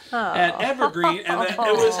Sunday at Evergreen. And it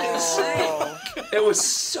was insane. It was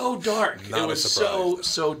so dark. Not it was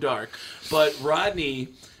so dark. But Rodney...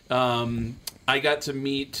 I got to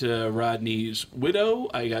meet Rodney's widow.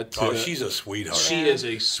 She's a sweetheart. She is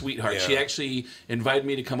a sweetheart. Yeah. She actually invited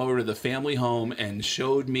me to come over to the family home and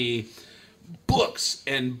showed me books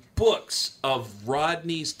and books of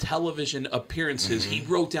Rodney's television appearances. He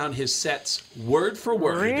wrote down his sets word for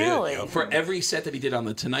word. Really? He did, for every set that he did on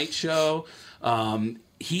The Tonight Show. And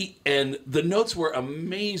the notes were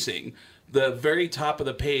amazing. The very top of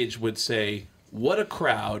the page would say, "What a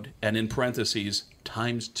crowd," and in parentheses,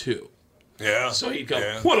 ×2. Yeah. So he'd go,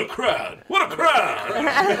 "What a crowd! What a crowd!"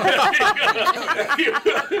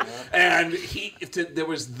 And there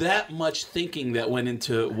was that much thinking that went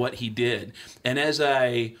into what he did. And as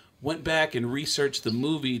I went back and researched the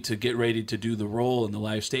movie to get ready to do the role in the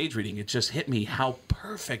live stage reading, it just hit me how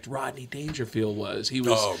perfect Rodney Dangerfield was. He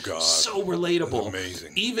was so relatable.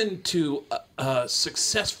 Amazing. Even to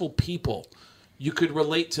successful people. You could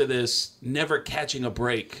relate to this never catching a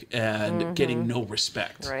break and getting no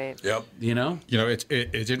respect. Right. Yep. You know?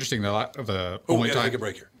 It's interesting. The we only gotta time take a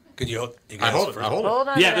break here. Can you hold it? I hold it. Hold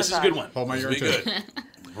on. Yeah, this is a good one. Hold my Be urine too. good.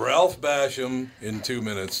 Ralph Basham in 2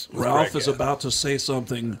 minutes. with Ralph Greg is Gadd. about to say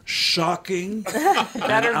something shocking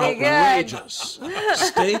Better and be good. outrageous.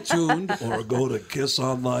 Stay tuned or go to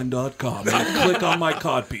kissonline.com and click on my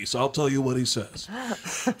codpiece. I'll tell you what he says.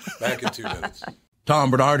 Back in 2 minutes.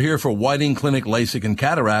 Tom Bernard here for Whiting Clinic LASIK and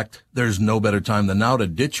Cataract. There's no better time than now to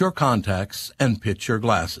ditch your contacts and pitch your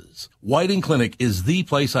glasses. Whiting Clinic is the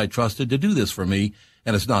place I trusted to do this for me,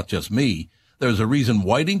 and it's not just me. There's a reason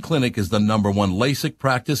Whiting Clinic is the #1 LASIK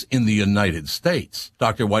practice in the United States.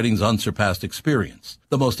 Dr. Whiting's unsurpassed experience,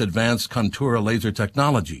 the most advanced Contura laser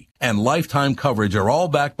technology, and lifetime coverage are all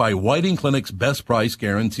backed by Whiting Clinic's best price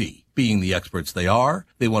guarantee. Being the experts they are,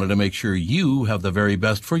 they wanted to make sure you have the very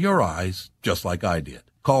best for your eyes, just like I did.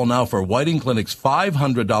 Call now for Whiting Clinic's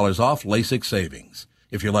 $500 off LASIK savings.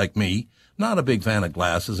 If you're like me, not a big fan of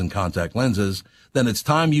glasses and contact lenses, then it's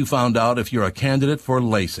time you found out if you're a candidate for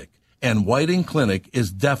LASIK. And Whiting Clinic is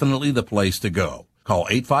definitely the place to go. Call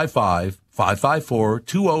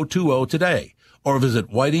 855-554-2020 today or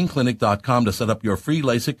visit whitingclinic.com to set up your free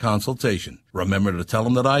LASIK consultation. Remember to tell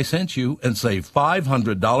them that I sent you and save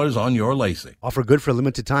 $500 on your LASIK. Offer good for a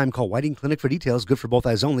limited time. Call Whiting Clinic for details. Good for both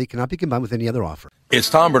eyes only. Cannot be combined with any other offer. It's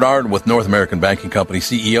Tom Bernard with North American Banking Company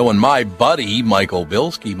CEO and my buddy, Michael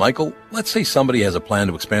Bilski. Michael, let's say somebody has a plan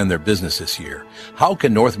to expand their business this year. How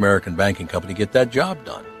can North American Banking Company get that job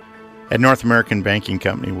done? At North American Banking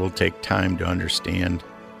Company, we'll take time to understand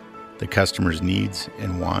the customer's needs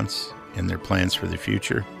and wants and their plans for the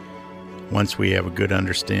future. Once we have a good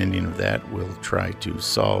understanding of that, we'll try to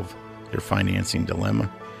solve their financing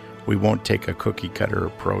dilemma. We won't take a cookie-cutter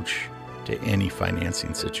approach to any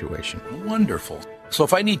financing situation. Wonderful. So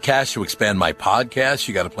if I need cash to expand my podcast,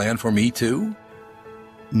 you got a plan for me too?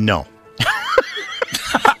 No.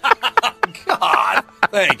 God,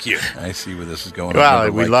 thank you. I see where this is going.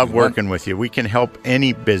 Well, we love working with you. We can help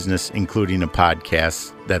any business, including a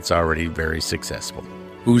podcast, that's already very successful.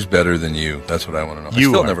 Who's better than you? That's what I want to know. You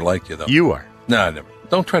I still are. never liked you, though. You are. No, I never.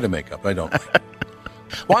 Don't try to make up. I don't like it.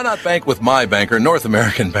 Why not bank with my banker, North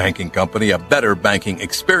American Banking Company, a better banking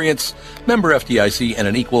experience, member FDIC, and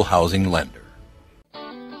an equal housing lender.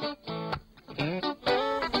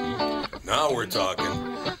 Now we're talking.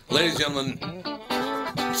 Ladies and gentlemen,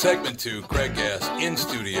 segment 2, Craig Gass in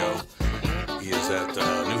studio. He is at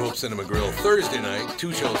New Hope Cinema Grill Thursday night,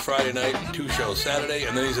 2 shows Friday night, 2 shows Saturday,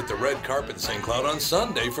 and then he's at the Red Carpet in St. Cloud on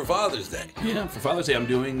Sunday for Father's Day. Yeah, for Father's Day, I'm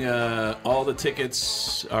doing all the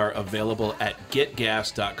tickets are available at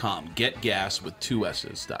getgas.com. Getgas with 2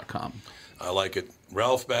 S's.com. I like it.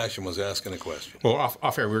 Ralph Basham was asking a question. Well,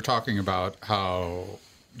 off air, we were talking about how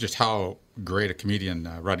great a comedian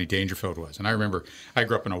Rodney Dangerfield was, and I remember I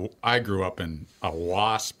grew up in a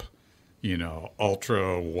WASP,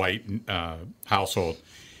 ultra white household,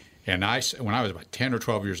 and when I was about 10 or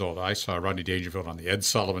 12 years old, I saw Rodney Dangerfield on the Ed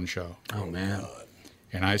Sullivan Show. Oh man!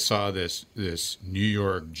 And I saw this New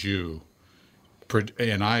York Jew,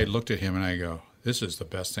 and I looked at him and I go, "This is the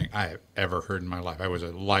best thing I have ever heard in my life." I was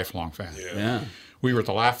a lifelong fan. Yeah. We were at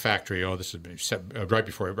the Laugh Factory. Oh, this has been right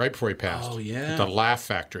before he passed. Oh yeah. At the Laugh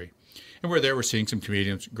Factory, and we're there. We're seeing some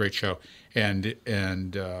comedians. Great show. And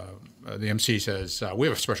the MC says, "We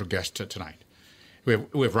have a special guest tonight. We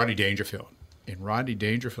have Rodney Dangerfield." And Rodney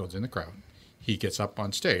Dangerfield's in the crowd. He gets up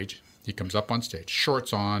on stage. He comes up on stage,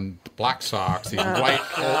 shorts on, black socks, these white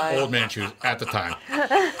old man shoes at the time.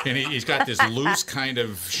 And he's got this loose kind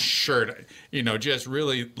of shirt, just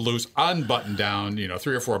really loose, unbuttoned down,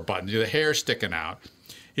 3 or 4 buttons, the hair sticking out.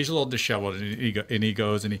 He's a little disheveled, and he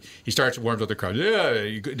goes and he starts to warm up the crowd.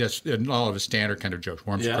 And all of his standard kind of jokes,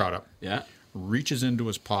 warms the crowd up. Yeah. Reaches into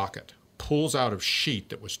his pocket, pulls out a sheet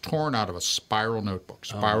that was torn out of a spiral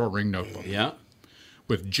ring notebook. Yeah.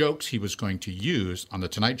 With jokes he was going to use on The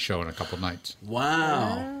Tonight Show in a couple nights.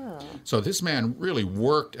 Wow. So this man really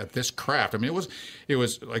worked at this craft. I mean, it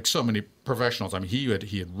was like so many professionals. I mean, he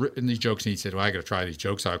had written these jokes and he said, "Well, I got to try these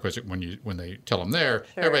jokes out," because when they tell them there,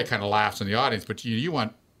 everybody kind of laughs in the audience, but you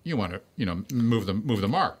want to move the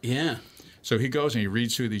mark. Yeah. So he goes and he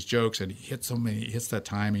reads through these jokes and he hits so many. He hits that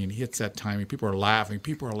timing and he hits that timing. People are laughing.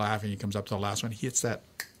 He comes up to the last one. He hits that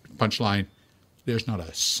punchline. There's not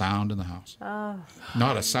a sound in the house. Oh.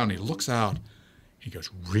 Not a sound. He looks out. He goes,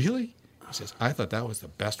 "Really?" He says, "I thought that was the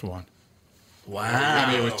best one." Wow.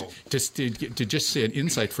 I mean, it was just to just see an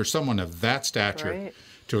insight for someone of that stature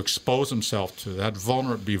to expose himself to that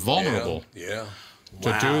be vulnerable. Yeah.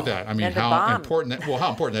 To do that. I mean, how important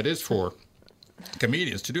that is for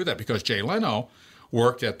comedians to do that, because Jay Leno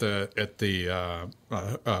worked at the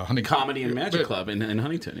Huntington Comedy and Magic Club in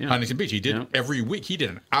Huntington. Yeah. Huntington Beach. He did every week. He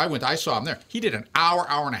did I saw him there. He did an hour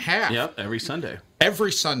and a half. Yep, every Sunday.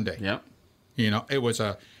 Every Sunday. Yep. It was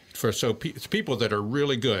it's people that are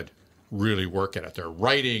really good really work at it. They're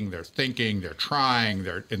writing, they're thinking, they're trying,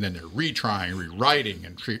 and then they're retrying, rewriting,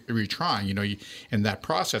 and retrying. In that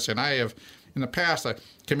process. And I have. In the past,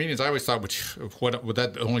 comedians, I always thought,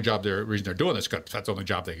 the only job the reason they're doing this, because that's the only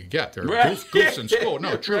job they could get. They're goofs in school.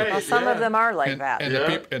 No, true. Well, some of them are like that.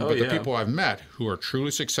 But the people I've met who are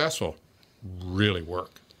truly successful really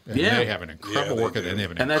work. And they have an incredible work ethic, and they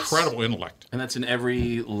have an incredible intellect. And that's in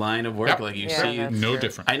every line of work. Yep. Like you see, no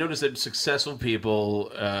different. I noticed that successful people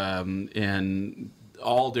in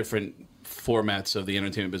all different formats of the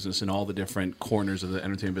entertainment business and all the different corners of the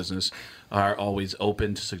entertainment business are always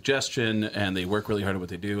open to suggestion, and they work really hard at what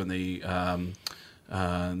they do, and they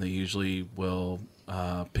usually will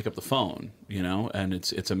pick up the phone, and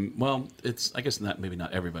it's I guess maybe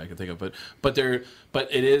not everybody I can think of, but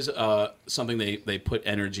it is something they put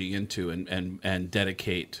energy into and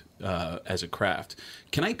dedicate as a craft.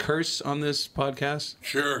 Can I curse on this podcast?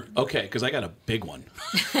 Sure. Okay, because I got a big one.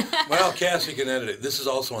 Well, Cassie can edit it. This is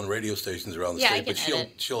also on radio stations around the state, but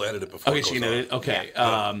she'll edit it before. Okay, she can edit it. Okay.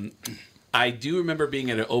 Yeah. I do remember being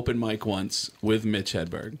at an open mic once with Mitch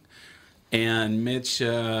Hedberg. And Mitch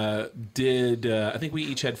did, I think we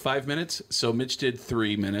each had 5 minutes. So Mitch did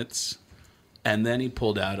 3 minutes. And then he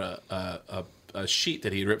pulled out a sheet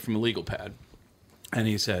that he ripped from a legal pad. And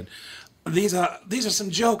he said, These are some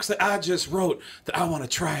jokes that I just wrote that I want to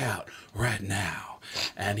try out right now.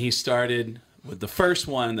 And he started with the first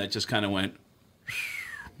one that just kind of went,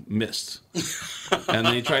 missed. And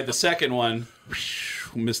then he tried the second one,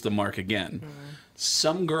 missed the mark again.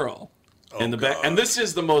 Some girl in the back, and this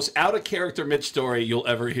is the most out of character Mitch story you'll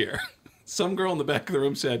ever hear. Some girl in the back of the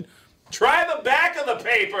room said, "Try the back of the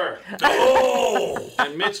paper." Oh!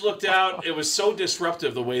 And Mitch looked out. It was so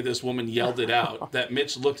disruptive the way this woman yelled it out that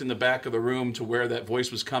Mitch looked in the back of the room to where that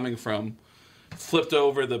voice was coming from, flipped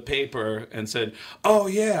over the paper and said, "Oh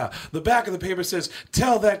yeah, the back of the paper says,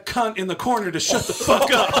 tell that cunt in the corner to shut the fuck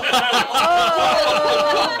up."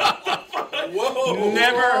 Whoa.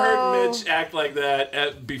 Never heard Mitch act like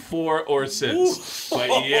that before or since.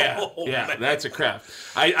 But yeah, that's a craft.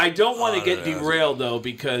 I don't want to get derailed, though,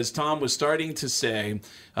 because Tom was starting to say,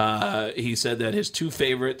 he said that his two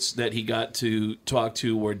favorites that he got to talk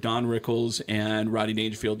to were Don Rickles and Rodney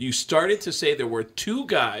Dangerfield. You started to say there were two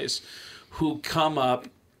guys who come up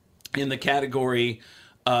in the category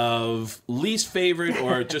of least favorite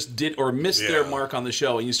or just did or missed their mark on the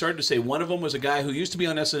show. And you started to say one of them was a guy who used to be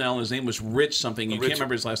on SNL and his name was Rich something. You can't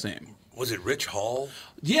remember his last name. Was it Rich Hall?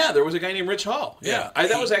 Yeah, there was a guy named Rich Hall. Yeah.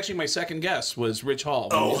 That was actually my second guess was Rich Hall.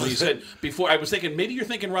 When you said before, I was thinking maybe you're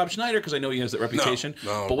thinking Rob Schneider because I know he has that reputation.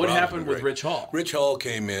 No, but what Rob's happened been with great. Rich Hall? Rich Hall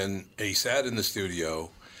came in, he sat in the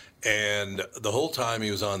studio, and the whole time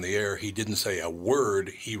he was on the air, he didn't say a word.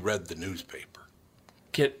 He read the newspaper.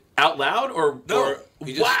 Get out loud or no? Or,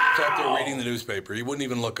 he just sat there reading the newspaper. He wouldn't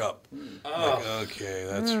even look up. Like, okay,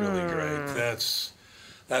 that's really great.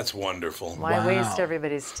 That's wonderful. Why waste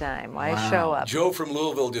everybody's time? Why show up? Joe from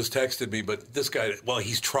Louisville just texted me, but this guy, well,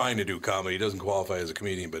 he's trying to do comedy. He doesn't qualify as a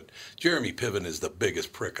comedian, but Jeremy Piven is the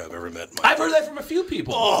biggest prick I've ever met in my life. I've heard that from a few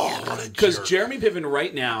people. Oh, what a Because jerk. Jeremy Piven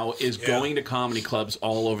right now is going to comedy clubs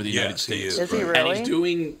all over the United States. Is he really?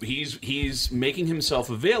 And he's making himself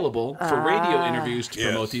available for radio interviews to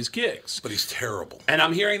promote these gigs. But he's terrible. And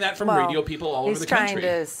I'm hearing that from radio people all over the country. He's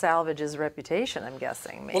trying to salvage his reputation, I'm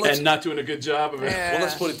guessing. Maybe. And not doing a good job of it. Yeah. Well,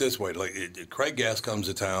 let's put it this way. Like Craig Gass comes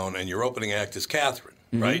to town, and your opening act is Catherine,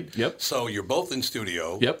 right? Yep. So you're both in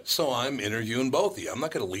studio. Yep. So I'm interviewing both of you. I'm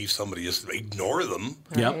not going to leave somebody, just ignore them.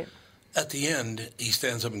 Yep. At the end, he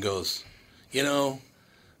stands up and goes, you know,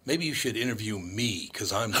 maybe you should interview me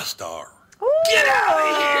because I'm the star. Get out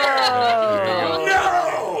of here! There you go.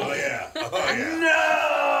 No! Oh, yeah. Oh,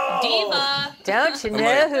 yeah. Diva. Don't you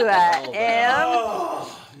know who I am?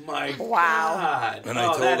 Oh, my God. And I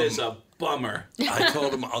told that him- is a bummer. I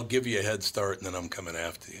told him I'll give you a head start and then I'm coming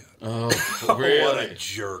after you. Oh, What really? a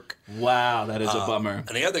jerk. Wow, that is a bummer.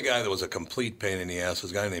 And the other guy that was a complete pain in the ass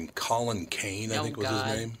was a guy named Colin Kane, I think was his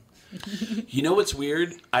name. You know what's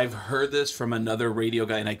weird? I've heard this from another radio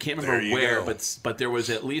guy, and I can't remember There you where, go. but there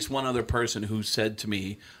was at least one other person who said to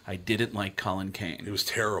me, I didn't like Colin Kane. It was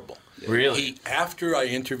terrible. Really? After I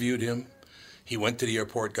interviewed him, he went to the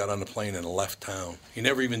airport, got on the plane, and left town. He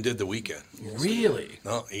never even did the weekend. Really?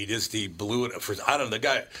 No, he blew it. I don't know, the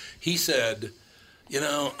guy, he said, you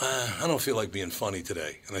know, I don't feel like being funny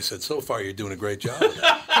today. And I said, so far you're doing a great job of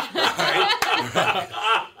that.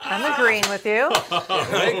 I'm agreeing with you.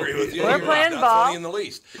 I agree with you. We're You're playing not ball. funny in the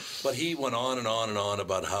least. But he went on and on and on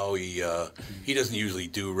about how he doesn't usually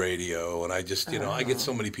do radio, and I just I get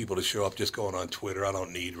so many people to show up just going on Twitter. I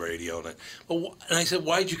don't need radio, and I said,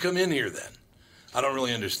 why'd you come in here then? I don't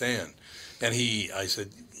really understand. And I said,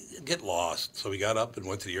 get lost. So he got up and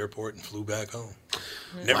went to the airport and flew back home.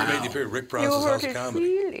 Never made the appearance. Rick Bronze's House of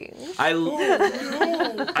Comedy. I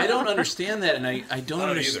don't understand that, and I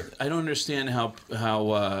don't either. I don't understand how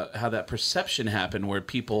that perception happened, where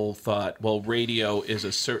people thought, well, radio is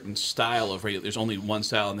a certain style of radio. There's only one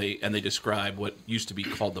style, and they describe what used to be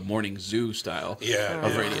called the morning zoo style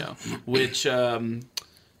of radio, which. I'm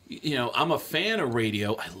a fan of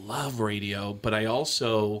radio. I love radio, but I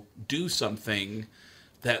also do something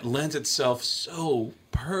that lends itself so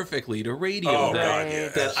perfectly to radio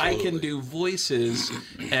that I can do voices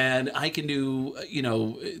and I can do,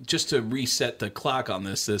 just to reset the clock on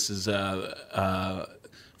this. This is, for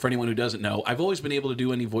anyone who doesn't know, I've always been able to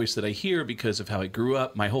do any voice that I hear because of how I grew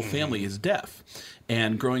up. My whole family is deaf.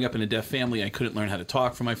 And growing up in a deaf family, I couldn't learn how to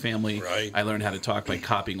talk for my family. Right. I learned how to talk by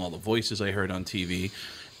copying all the voices I heard on TV.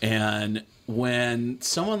 And when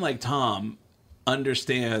someone like Tom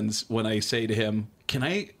understands when I say to him, can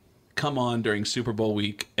I come on during Super Bowl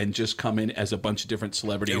week and just come in as a bunch of different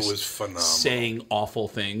celebrities It was phenomenal. saying awful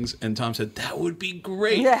things? And Tom said, that would be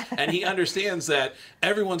great. And he understands that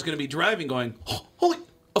everyone's going to be driving going, oh, holy,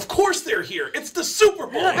 of course they're here. It's the Super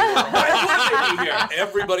Bowl. Why would they be here?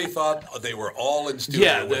 Everybody thought they were all in studio.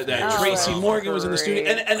 Yeah, with me. that Tracy Morgan was in the studio.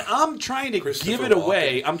 And I'm trying to give it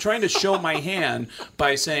away. I'm trying to show my hand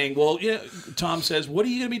by saying, well, Tom says, what are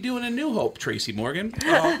you going to be doing in New Hope, Tracy Morgan?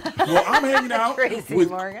 Well, I'm hanging out Tracy with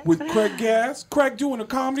Morgan. Craig Gass. Craig doing a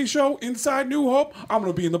comedy show inside New Hope. I'm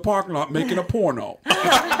going to be in the parking lot making a porno.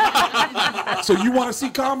 So you want to see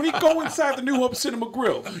comedy? Go inside the New Hope Cinema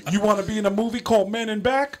Grill. You want to be in a movie called Men in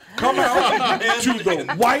Black? Come out to the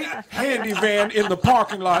white handy van in the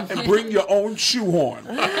parking lot and bring your own shoehorn.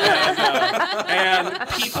 And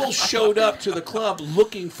people showed up to the club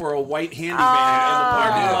looking for a white handy van in the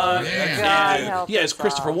parking lot. God help It's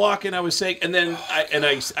Christopher Walken, I was saying. And then,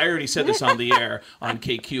 I already said this on the air on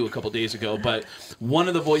KQ a couple days ago, but one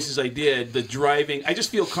of the voices I did, the driving, I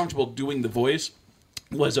just feel comfortable doing the voice,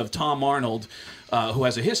 was of Tom Arnold who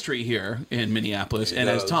has a history here in Minneapolis. And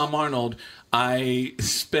as Tom Arnold, I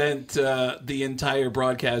spent the entire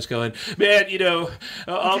broadcast going, man,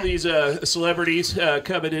 all these celebrities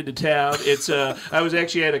coming into town. I was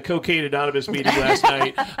actually at a Cocaine Anonymous meeting last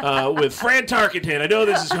night with Fran Tarkenton. I know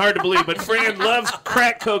this is hard to believe, but Fran loves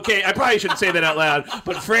crack cocaine. I probably shouldn't say that out loud,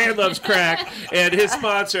 but Fran loves crack, and his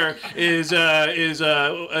sponsor is O.J.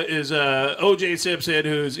 Simpson,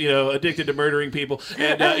 who's addicted to murdering people,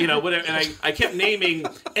 and whatever. And I kept naming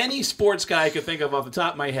any sports guy I could think of off the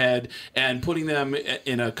top of my head, and putting them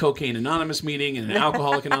in a Cocaine Anonymous meeting, in an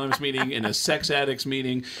Alcoholic Anonymous meeting, in a sex addicts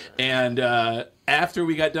meeting. And after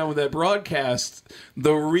we got done with that broadcast,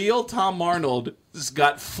 the real Tom Arnold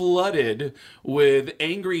got flooded with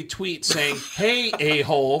angry tweets saying, hey,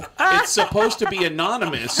 a-hole, it's supposed to be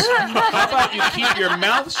anonymous. How about you keep your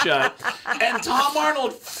mouth shut? And Tom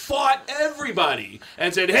Arnold fought everybody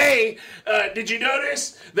and said, hey, did you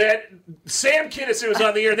notice that Sam Kinison was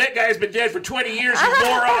on the air? That guy's been dead for 20 years, you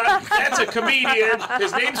moron. That's a comedian.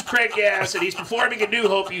 His name's Craig Gass, and he's performing in New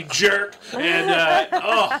Hope, you jerk. And,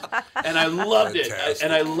 and I loved it.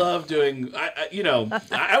 And I love doing,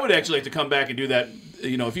 I would actually like to come back and do that.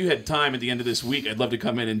 If you had time at the end of this week, I'd love to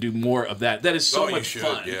come in and do more of that. That is so much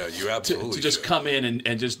fun. Yeah, you absolutely to just come in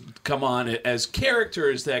and just come on as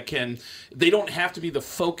characters that they don't have to be the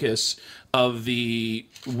focus of the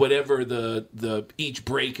whatever the each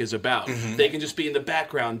break is about. Mm-hmm. They can just be in the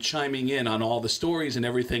background chiming in on all the stories and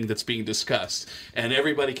everything that's being discussed. And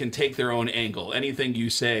everybody can take their own angle. Anything you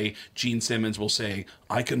say, Gene Simmons will say,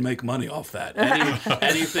 I can make money off that.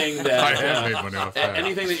 Anything that I have made money off that.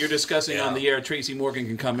 Anything that you're discussing on the air, Tracy Morgan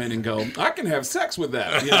can come in and go, I can have sex with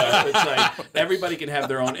that. It's like everybody can have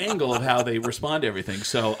their own angle of how they respond to everything.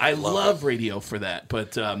 So I love radio for that.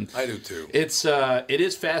 But I do too. It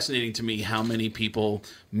is fascinating to me how many people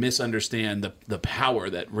misunderstand the power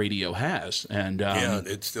that radio has. And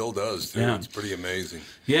it still does too. Yeah. It's pretty amazing.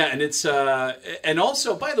 Yeah, and it's and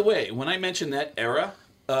also, by the way, when I mentioned that era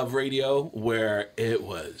of radio where it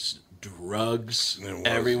was drugs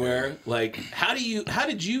everywhere, like how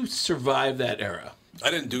did you survive that era?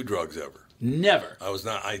 I didn't do drugs ever. Never. I was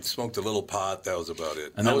not. I smoked a little pot. That was about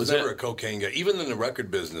it. And I was never a cocaine guy. Even in the record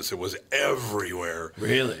business, it was everywhere.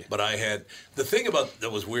 Really? But I had the thing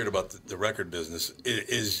that was weird about the record business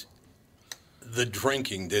is the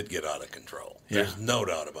drinking did get out of control. Yeah. There's no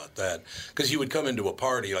doubt about that. Because you would come into a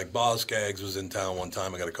party, like Boz Skaggs was in town one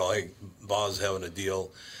time. I got a call, hey, Boz having a deal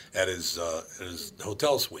at his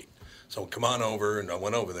hotel suite. So come on over, and I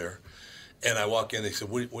went over there. And I walk in, they said,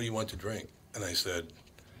 what do you want to drink? And I said,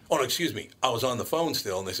 oh, no, excuse me. I was on the phone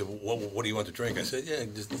still, and they said, what do you want to drink? I said, yeah,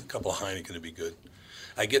 just a couple of Heineken would be good.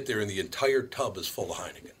 I get there, and the entire tub is full of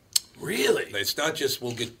Heineken. Really? It's not just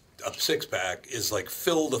we'll get a six-pack. It's like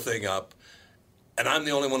fill the thing up. And I'm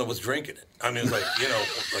the only one that was drinking it. I mean, it's like,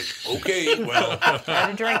 okay, well.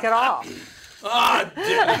 Had to drink it all.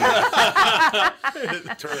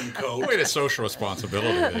 Turncoat. Way to social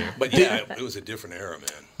responsibility there. But yeah, it was a different era, man.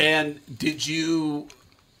 And did you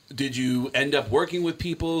end up working with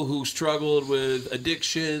people who struggled with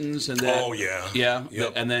addictions and that? Oh yeah. Yeah.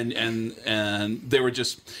 Yep. And then and they were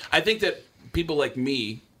just, I think that people like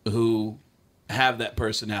me who have that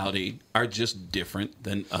personality are just different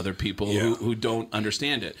than other people who don't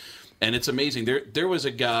understand it. And it's amazing. There was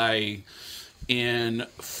a guy in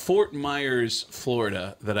Fort Myers,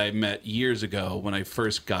 Florida that I met years ago when I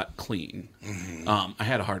first got clean. Mm-hmm. I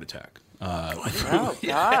had a heart attack. Oh,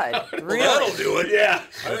 God. Really? Well, that'll do it. Yeah.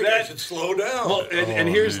 I think I should slow down. Well, and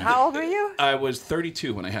here's... How old were you? I was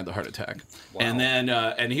 32 when I had the heart attack. Wow. And then,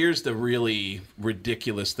 and here's the really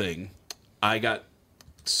ridiculous thing. I got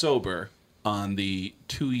sober on the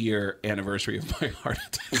 2-year anniversary of my heart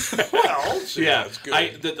attack. Well, yeah. That's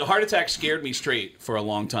good. The heart attack scared me straight for a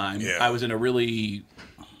long time. Yeah. I was in a really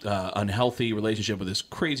unhealthy relationship with this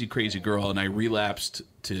crazy, crazy girl, and I relapsed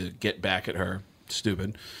to get back at her.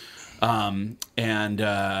 Stupid. And then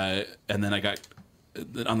I got,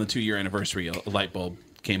 on the 2-year anniversary, a light bulb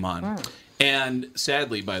came on. Mm. And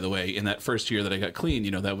sadly, by the way, in that first year that I got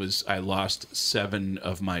clean, I lost 7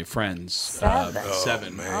 of my friends. 7?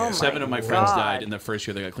 7. Oh, 7 of my friends died in the first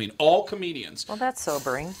year they got clean. All comedians. Well, that's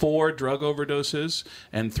sobering. 4 drug overdoses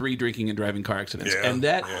and 3 drinking and driving car accidents. Yeah, and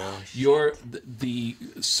that, the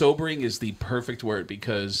sobering is the perfect word,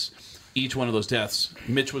 because each one of those deaths,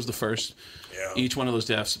 Mitch was the first. Yeah. Each one of those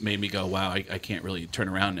deaths made me go, wow, I can't really turn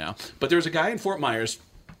around now. But there was a guy in Fort Myers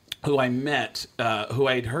who I met, who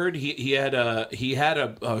I'd heard he had a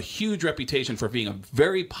huge reputation for being a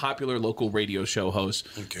very popular local radio show host.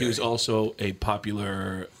 Okay. He was also a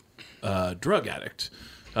popular drug addict.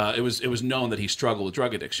 It was known that he struggled with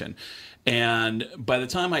drug addiction, And by the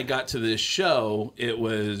time I got to this show, it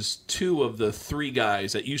was 2 of the 3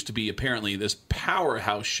 guys that used to be apparently this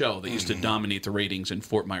powerhouse show that used to dominate the ratings in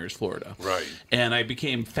Fort Myers, Florida. Right. And I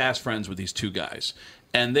became fast friends with these 2 guys.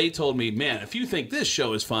 And they told me, man, if you think this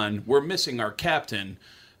show is fun, we're missing our captain.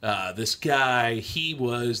 This guy, he's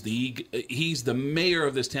the mayor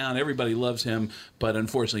of this town. Everybody loves him, but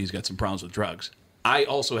unfortunately he's got some problems with drugs. I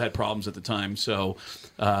also had problems at the time, so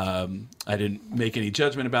I didn't make any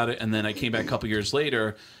judgment about it. And then I came back a couple years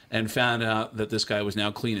later and found out that this guy was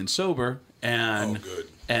now clean and sober. And,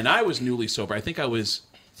 and I was newly sober. I think I was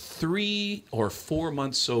 3 or 4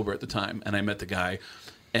 months sober at the time, and I met the guy.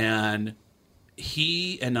 And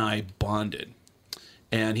he and I bonded.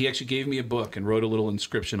 And he actually gave me a book and wrote a little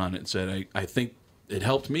inscription on it and said, I think it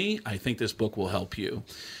helped me. I think this book will help you.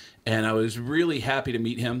 And I was really happy to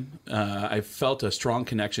meet him. I felt a strong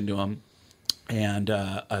connection to him. And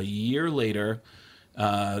a year later,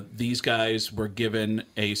 these guys were given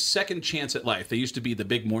a second chance at life. They used to be the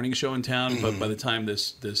big morning show in town, but by the time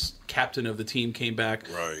this captain of the team came back,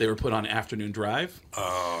 they were put on Afternoon Drive.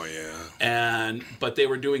 Oh, yeah. But they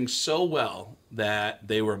were doing so well that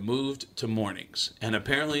they were moved to mornings. And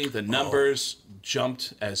apparently the numbers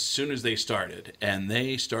jumped as soon as they started, and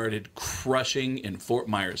they started crushing in Fort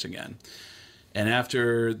Myers again. And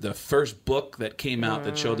after the first book that came out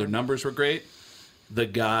that showed their numbers were great, the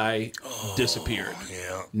guy disappeared.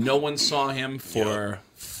 Yeah. No one saw him for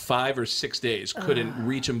 5 or 6 days. Couldn't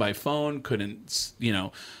reach him by phone. Couldn't,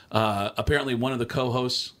 apparently one of the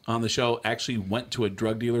co-hosts on the show actually went to a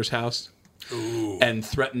drug dealer's house and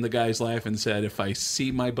threatened the guy's life and said, if I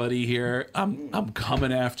see my buddy here, I'm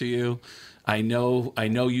coming after you. I know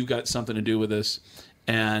you've got something to do with this.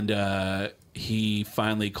 And he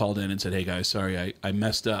finally called in and said, hey guys, sorry, I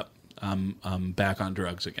messed up. I'm back on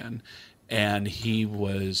drugs again. And he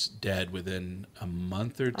was dead within a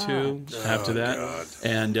month or 2 after that.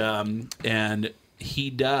 God. And he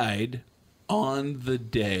died on the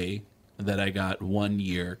day that I got 1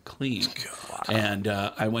 year clean. Wow. And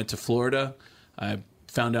I went to Florida. I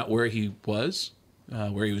found out where he was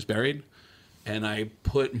buried. And I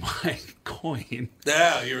put my coin in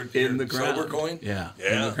the ground. Sober coin? Yeah,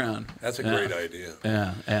 in the ground. That's a great idea.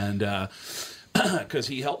 Yeah, and because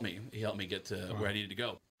he helped me. He helped me get to where I needed to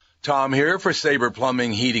go. Tom here for Sabre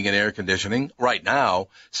Plumbing, Heating, and Air Conditioning. Right now,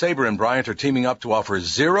 Sabre and Bryant are teaming up to offer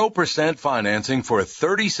 0% financing for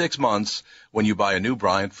 36 months when you buy a new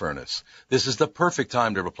Bryant furnace. This is the perfect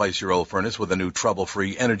time to replace your old furnace with a new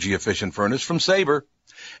trouble-free, energy-efficient furnace from Sabre.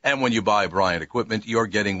 And when you buy Bryant equipment, you're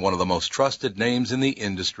getting one of the most trusted names in the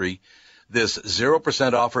industry. This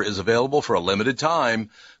 0% offer is available for a limited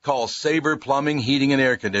time. Call Sabre Plumbing, Heating, and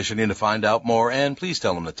Air Conditioning to find out more, and please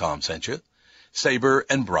tell them that Tom sent you. Sabre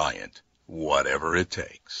and Bryant, whatever it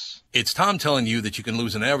takes. It's Tom telling you that you can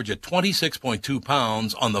lose an average of 26.2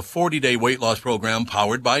 pounds on the 40-day weight loss program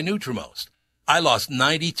powered by Nutrimost. I lost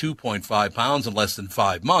 92.5 pounds in less than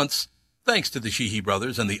 5 months, thanks to the Sheehy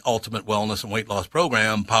brothers and the Ultimate Wellness and Weight Loss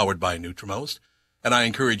program powered by Nutrimost. And I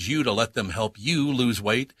encourage you to let them help you lose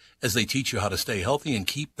weight as they teach you how to stay healthy and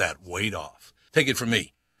keep that weight off. Take it from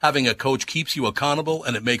me. Having a coach keeps you accountable,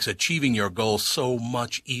 and it makes achieving your goals so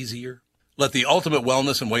much easier. Let the Ultimate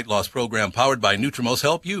Wellness and Weight Loss program powered by Nutrimost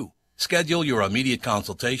help you. Schedule your immediate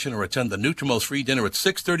consultation or attend the Nutrimost free dinner at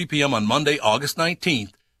 6:30 p.m. on Monday, August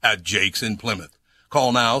 19th at Jake's in Plymouth.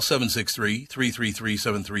 Call now,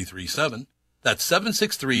 763-333-7337. That's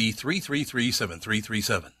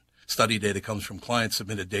 763-333-7337. Study data comes from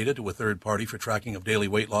client-submitted data to a third party for tracking of daily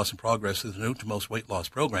weight loss and progress through the Nutrimost weight loss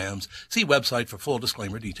programs. See website for full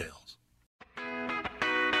disclaimer details.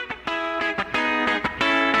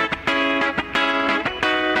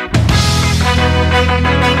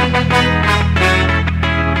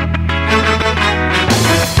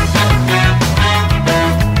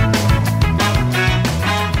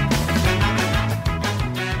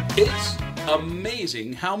 It's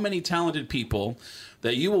amazing how many talented people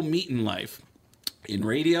that you will meet in life, in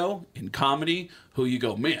radio, in comedy, who you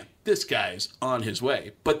go, man, this guy's on his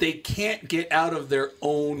way. But they can't get out of their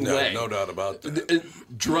own way. No doubt about that.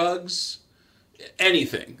 Drugs,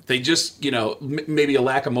 anything. They just, maybe a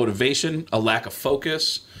lack of motivation, a lack of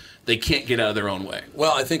focus. They can't get out of their own way.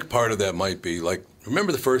 Well, I think part of that might be, like,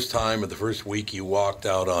 remember the first time or the first week you walked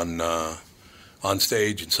out on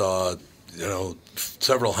stage and saw,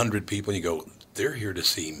 several hundred people, and you go, they're here to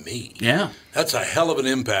see me. Yeah. That's a hell of an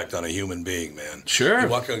impact on a human being, man. Sure. You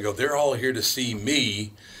walk out and go, they're all here to see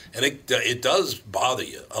me, and it does bother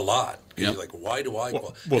you a lot. You're like, why do I?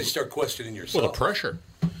 Well, you start questioning yourself. Well, the pressure.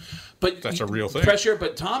 But that's a real thing. Pressure,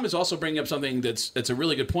 but Tom is also bringing up something that's a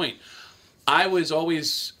really good point. I was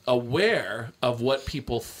always aware of what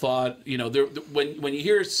people thought. You know, when you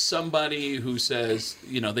hear somebody who says,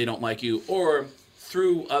 you know, they don't like you, or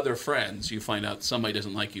through other friends, you find out somebody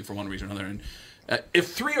doesn't like you for one reason or another. And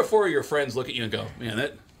if 3 or 4 of your friends look at you and go, man,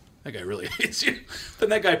 that guy really hates you, then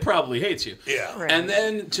that guy probably hates you. Yeah. Right. And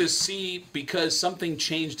then to see, because something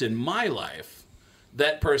changed in my life,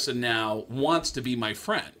 that person now wants to be my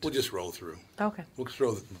friend. We'll just roll through. Okay.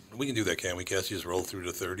 We can do that, can't we, Cassie? Just roll through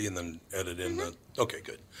to 30 and then edit in the... Okay,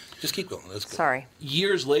 good. Just keep going. That's good. Sorry.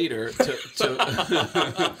 Years later, it's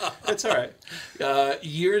all right.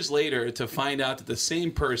 Years later, to find out that the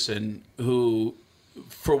same person who,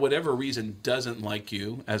 for whatever reason, doesn't like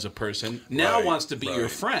you as a person, now wants to be your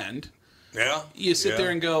friend. Yeah. You sit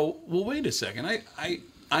there and go, well, wait a second.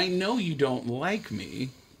 I know you don't like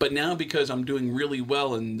me, but now because I'm doing really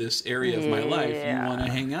well in this area of my life, you want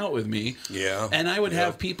to hang out with me. Yeah. And I would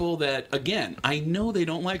have people that, again, I know they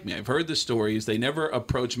don't like me. I've heard the stories. They never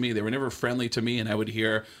approached me. They were never friendly to me. And I would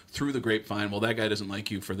hear through the grapevine, well, that guy doesn't like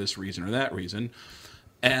you for this reason or that reason.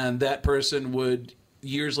 And that person would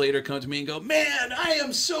years later come to me and go, man, I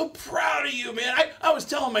am so proud of you, man. I was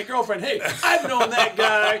telling my girlfriend, hey, I've known that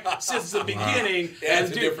guy since the beginning. Yeah, it's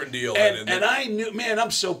a different deal. And I knew, man, I'm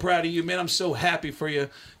so proud of you, man. I'm so happy for you.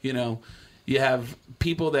 You know, you have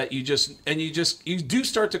people that you do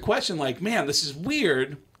start to question, like, man, this is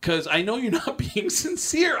weird because I know you're not being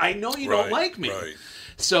sincere. I know you don't like me. Right.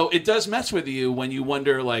 So it does mess with you when you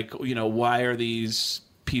wonder, like, you know, why are these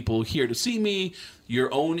people here to see me?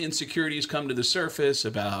 Your own insecurities come to the surface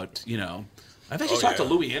about, you know, I've actually talked to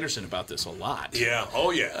Louis Anderson about this a lot. Yeah.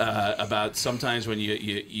 Oh, yeah. About sometimes when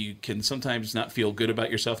you can sometimes not feel good about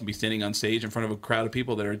yourself and be standing on stage in front of a crowd of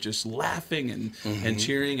people that are just laughing and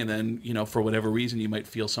cheering. And then, you know, for whatever reason, you might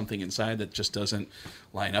feel something inside that just doesn't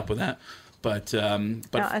line up with that. But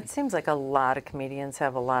now, it seems like a lot of comedians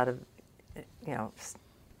have a lot of, you know,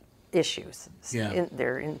 issues. Yeah.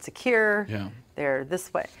 They're insecure. Yeah. They're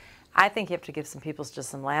this way. I think you have to give some people just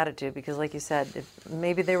some latitude because, like you said, if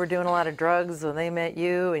maybe they were doing a lot of drugs when they met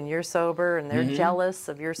you and you're sober and they're jealous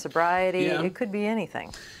of your sobriety. Yeah. It could be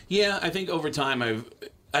anything. Yeah, I think over time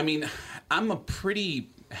I'm a pretty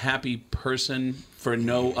happy person for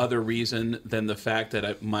no other reason than the fact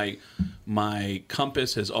that my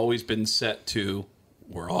compass has always been set to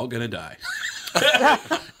we're all going to die.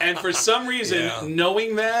 And for some reason,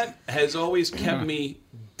 knowing that has always kept me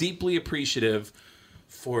deeply appreciative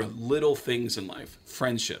for little things in life.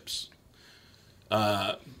 Friendships.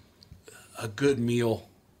 A good meal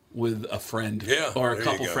with a friend or a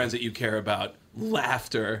couple friends that you care about.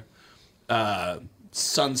 Laughter.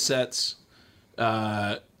 Sunsets.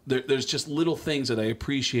 There's just little things that I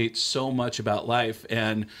appreciate so much about life.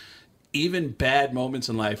 And even bad moments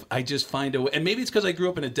in life, I just find a way. And maybe it's because I grew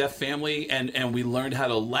up in a deaf family and we learned how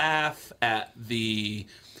to laugh at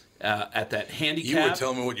that handicap. You were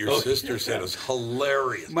telling me what your sister said. It was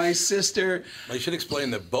hilarious. My sister... I should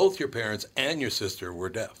explain that both your parents and your sister were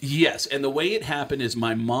deaf. Yes, and the way it happened is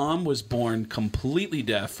my mom was born completely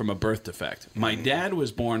deaf from a birth defect. My dad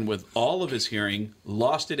was born with all of his hearing,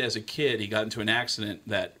 lost it as a kid. He got into an accident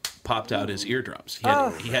that popped out his eardrums.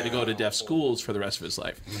 He had to go to deaf schools for the rest of his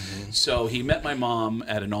life. So he met my mom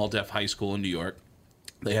at an all-deaf high school in New York.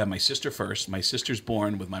 They had my sister first. My sister's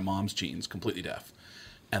born with my mom's genes, completely deaf.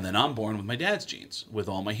 And then I'm born with my dad's genes, with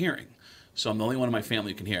all my hearing. So I'm the only one in my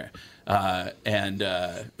family who can hear.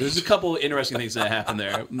 There's a couple of interesting things that happened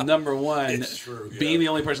there. Number one, being the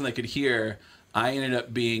only person that could hear, I ended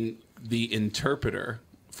up being the interpreter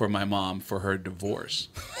for my mom for her divorce.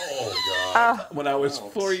 Oh, God. When I was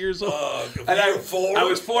 4 years old. And I was 4? I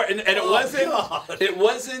was 4, and it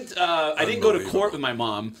wasn't, I didn't go to court with my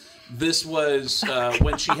mom. This was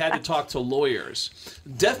when she had to talk to lawyers.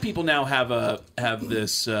 Deaf people now have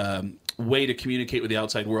this way to communicate with the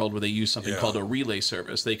outside world where they use something called a relay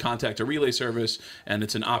service. They contact a relay service, and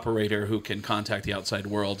it's an operator who can contact the outside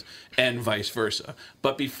world, and vice versa.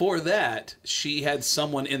 But before that, she had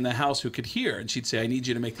someone in the house who could hear, and she'd say, I need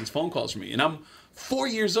you to make these phone calls for me. And I'm 4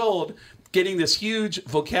 years old, getting this huge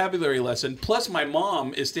vocabulary lesson, plus my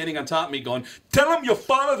mom is standing on top of me going, tell him your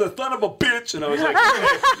father's the son of a bitch. And I was like,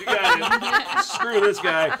 okay, you got it. Screw this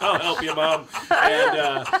guy. I'll help you, Mom.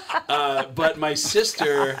 And, but my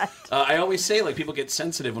sister, I always say, like, people get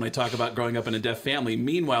sensitive when I talk about growing up in a deaf family.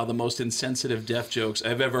 Meanwhile, the most insensitive deaf jokes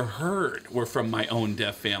I've ever heard were from my own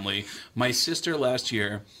deaf family. My sister last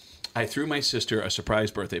year, I threw my sister a surprise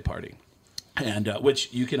birthday party, and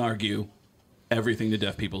which you can argue, everything to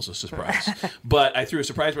deaf people is a surprise. But I threw a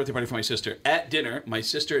surprise birthday party for my sister. At dinner, my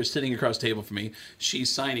sister is sitting across the table from me. She's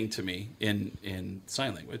signing to me in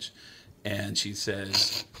sign language. And she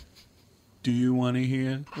says, do you want to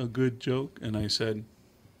hear a good joke? And I said,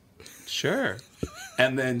 sure.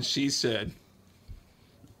 And then she said,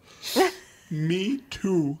 me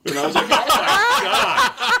too. And I was like, oh my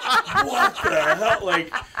God, what the hell?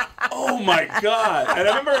 Like, oh my God. And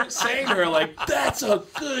I remember saying to her, like, that's a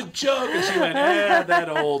good joke. And she went, that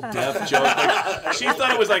old deaf joke. Like, she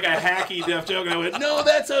thought it was like a hacky deaf joke. And I went, no,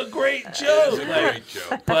 that's a great joke. It's a great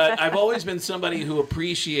joke. But I've always been somebody who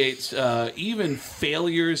appreciates even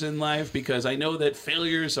failures in life, because I know that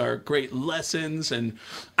failures are great lessons. And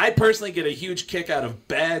I personally get a huge kick out of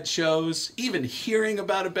bad shows, even hearing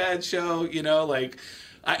about a bad show. You know, like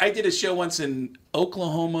I did a show once in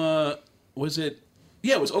Oklahoma. Was it?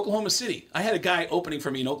 Yeah, it was Oklahoma City. I had a guy opening for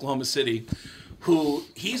me in Oklahoma City who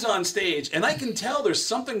he's on stage, and I can tell there's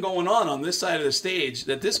something going on this side of the stage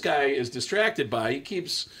that this guy is distracted by.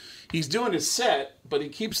 He's doing his set, but he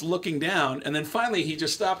keeps looking down, and then finally he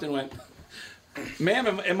just stopped and went,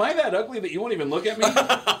 ma'am, am I that ugly that you won't even look at me?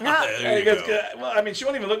 He goes, well, I mean, she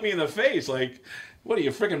won't even look me in the face. Like, what are you,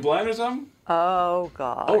 freaking blind or something? Oh,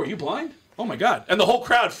 God. Oh, are you blind? Oh, my God. And the whole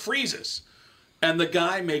crowd freezes. And the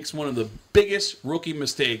guy makes one of the biggest rookie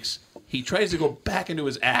mistakes. He tries to go back into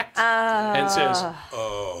his act and says,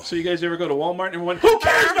 so you guys ever go to Walmart and everyone, who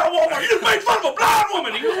cares about Walmart? You just made fun of a blind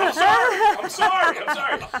woman. He goes, I'm sorry.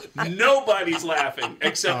 Nobody's laughing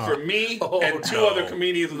except for me and two other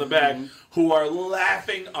comedians in the back who are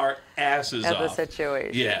laughing our asses off. At the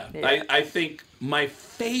situation. Yeah. I think my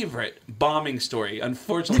favorite bombing story,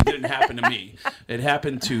 unfortunately, didn't happen to me. It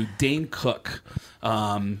happened to Dane Cook.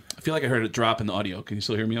 I feel like I heard it drop in the audio. Can you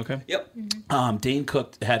still hear me okay? Yep. Dane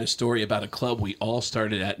Cook had a story about a club we all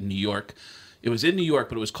started at in New York. It was in New York,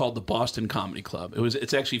 but it was called the Boston Comedy Club.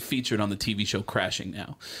 It's actually featured on the TV show Crashing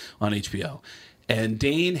now on HBO. And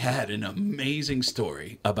Dane had an amazing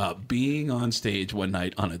story about being on stage one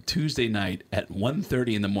night on a Tuesday night at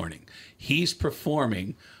 1:30 in the morning. He's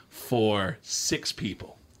performing for 6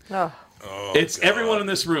 people. Oh. It's everyone in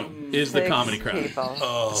this room is the comedy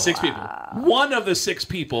crowd. 6 people. One of the 6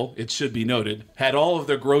 people, it should be noted, had all of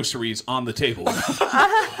their groceries on the table.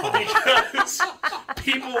 Because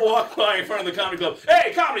people walk by in front of the comedy club.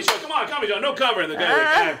 Hey, comedy show, come on, comedy show, no cover. And the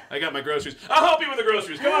guy's like, I got my groceries. I'll help you with the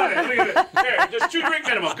groceries. Come on, here, just 2 drink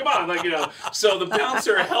minimum. Come on, like, you know. So the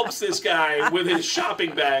bouncer helps this guy with his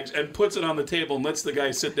shopping bags and puts it on the table and lets the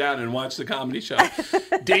guy sit down and watch the comedy show.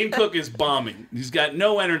 Dane Cook is bombing. He's got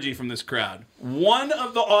no energy from this crowd. One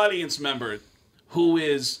of the audience members, who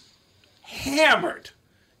is hammered,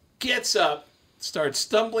 gets up, starts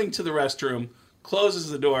stumbling to the restroom, closes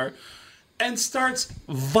the door, and starts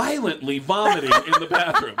violently vomiting in the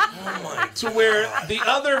bathroom. To where the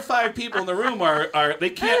other 5 people in the room are they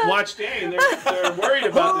can't watch Dane. They're worried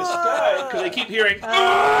about this guy because they keep hearing,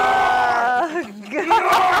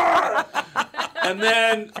 and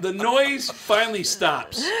then the noise finally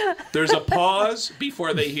stops. There's a pause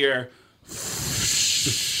before they hear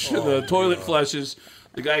the toilet flushes.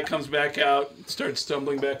 The guy comes back out, starts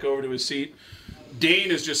stumbling back over to his seat. Dane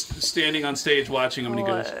is just standing on stage watching him, and he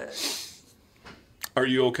goes, "Are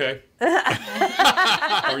you okay?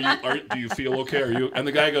 Do you feel okay? Are you?" And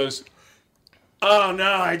the guy goes, "Oh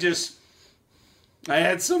no, I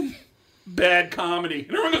had some bad comedy."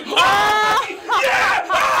 And everyone goes, "Oh, yeah!"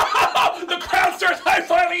 Oh! The crowd starts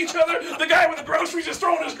high-fiving each other. The guy with the groceries is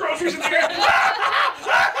throwing his groceries in the air.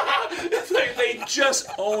 They just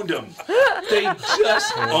owned him. They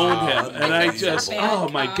just owned him. And I just, oh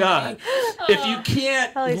my God. If you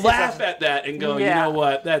can't laugh at that and go, you know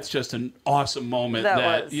what, that's just an awesome moment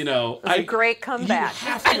that you know. It was a great comeback. You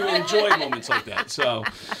have to enjoy moments like that. So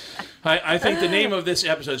I think the name of this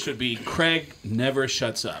episode should be Craig Never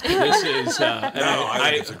Shuts Up. This is, I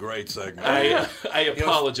think it's a great segment. I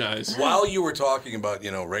apologize. While you were talking about,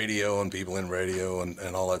 radio and people in radio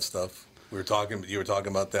and all that stuff, you were talking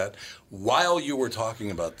about that. While you were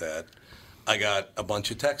talking about that, I got a bunch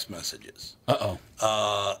of text messages.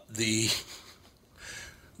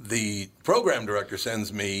 The program director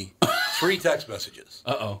sends me 3 text messages.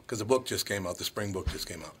 Because the book just came out. The spring book just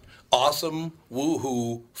came out. Awesome,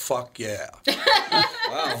 woohoo, fuck yeah.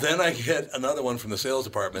 Wow. Then I get another one from the sales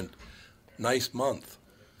department. Nice month.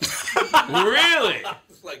 Really?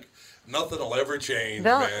 It's like nothing will ever change,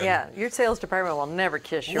 No, man. yeah, your sales department will never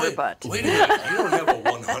kiss your butt. Wait a minute, you don't have a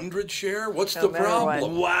 100 share? What's the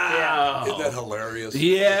problem? Wow. Isn't that hilarious?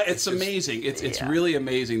 Yeah, it's amazing. It's really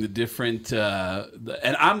amazing the different,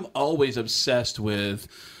 and I'm always obsessed with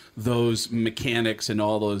those mechanics and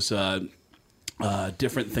all those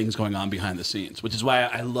different things going on behind the scenes, which is why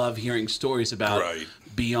I love hearing stories about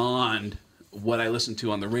beyond what I listen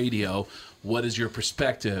to on the radio, what is your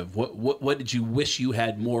perspective? What did you wish you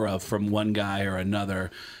had more of from one guy or another?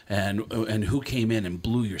 And who came in and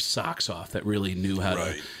blew your socks off that really knew how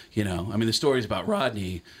to, I mean, the stories about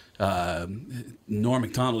Rodney, Norm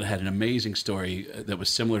Macdonald had an amazing story that was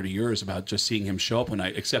similar to yours about just seeing him show up one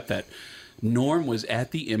night, except that Norm was at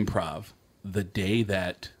the Improv the day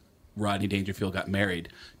that Rodney Dangerfield got married.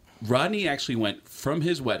 Rodney actually went from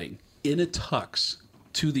his wedding in a tux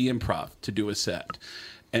to the Improv to do a set.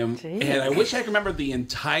 And I wish I could remember the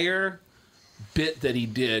entire bit that he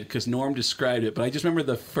did because Norm described it, but I just remember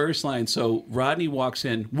the first line. So Rodney walks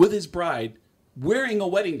in with his bride wearing a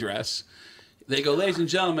wedding dress. They go, ladies and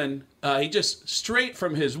gentlemen, he just straight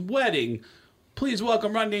from his wedding, please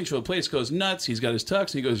welcome Rodney Dangerfield. The place goes nuts. He's got his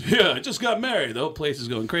tux, and he goes, yeah, I just got married. The whole place is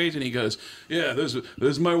going crazy, and he goes, yeah,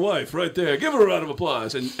 there's my wife right there. Give her a round of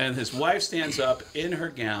applause. And his wife stands up in her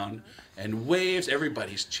gown and waves.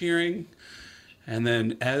 Everybody's cheering. And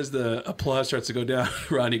then as the applause starts to go down,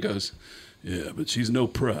 Rodney goes, yeah, but she's no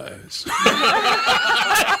prize.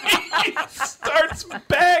 He starts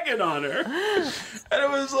bagging on her. And it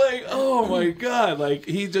was like, oh my God. Like,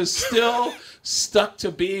 he just still stuck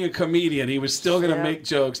to being a comedian. He was still going to make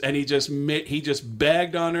jokes. And he just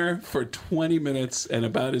bagged on her for 20 minutes and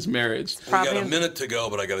about his marriage. We got a minute to go,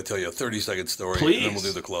 but I got to tell you a 30-second story. Please. And then we'll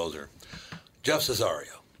do the closer. Jeff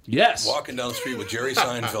Cesario. Yes. Walking down the street with Jerry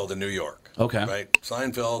Seinfeld in New York. Okay. Right?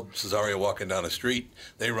 Seinfeld, Cesario walking down the street.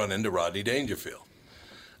 They run into Rodney Dangerfield.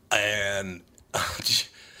 And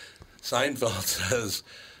Seinfeld says,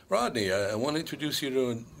 Rodney, I want to introduce you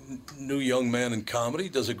to a new young man in comedy. He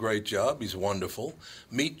does a great job. He's wonderful.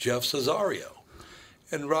 Meet Jeff Cesario.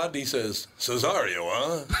 And Rodney says, Cesario,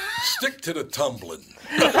 huh? Stick to the tumbling.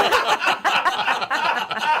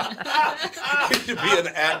 To be an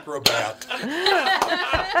acrobat.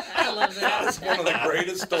 I love that. That's one of the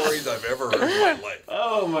greatest stories I've ever heard in my life.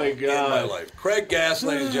 Oh, my God. In my life. Craig Gass,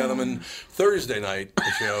 ladies and gentlemen, Thursday night, the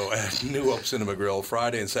show at New Hope Cinema Grill.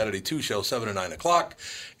 Friday and Saturday, 2 shows, 7 to 9 o'clock.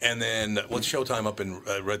 And then what's showtime up in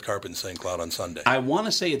Red Carpet in St. Cloud on Sunday? I want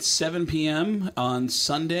to say it's 7 p.m. on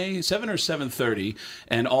Sunday, 7 or 7:30,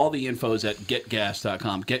 and all the info is at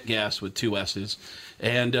getgas.com, getgas with 2 S's.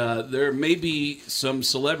 And there may be some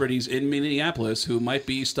celebrities in Minneapolis who might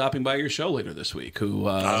be stopping by your show later this week. Who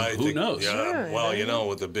knows? Yeah, Sure, well,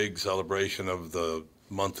 with the big celebration of the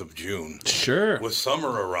month of June. Sure. With summer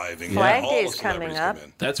arriving. Flag all Day's the celebrities coming up. come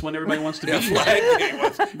in. That's when everybody wants to be Yeah, here. Flag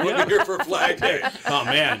Day. We're here for Flag Day. Oh,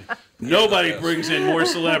 man. Nobody brings in more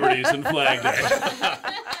celebrities than Flag Day.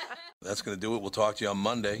 That's going to do it. We'll talk to you on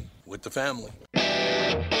Monday with the family.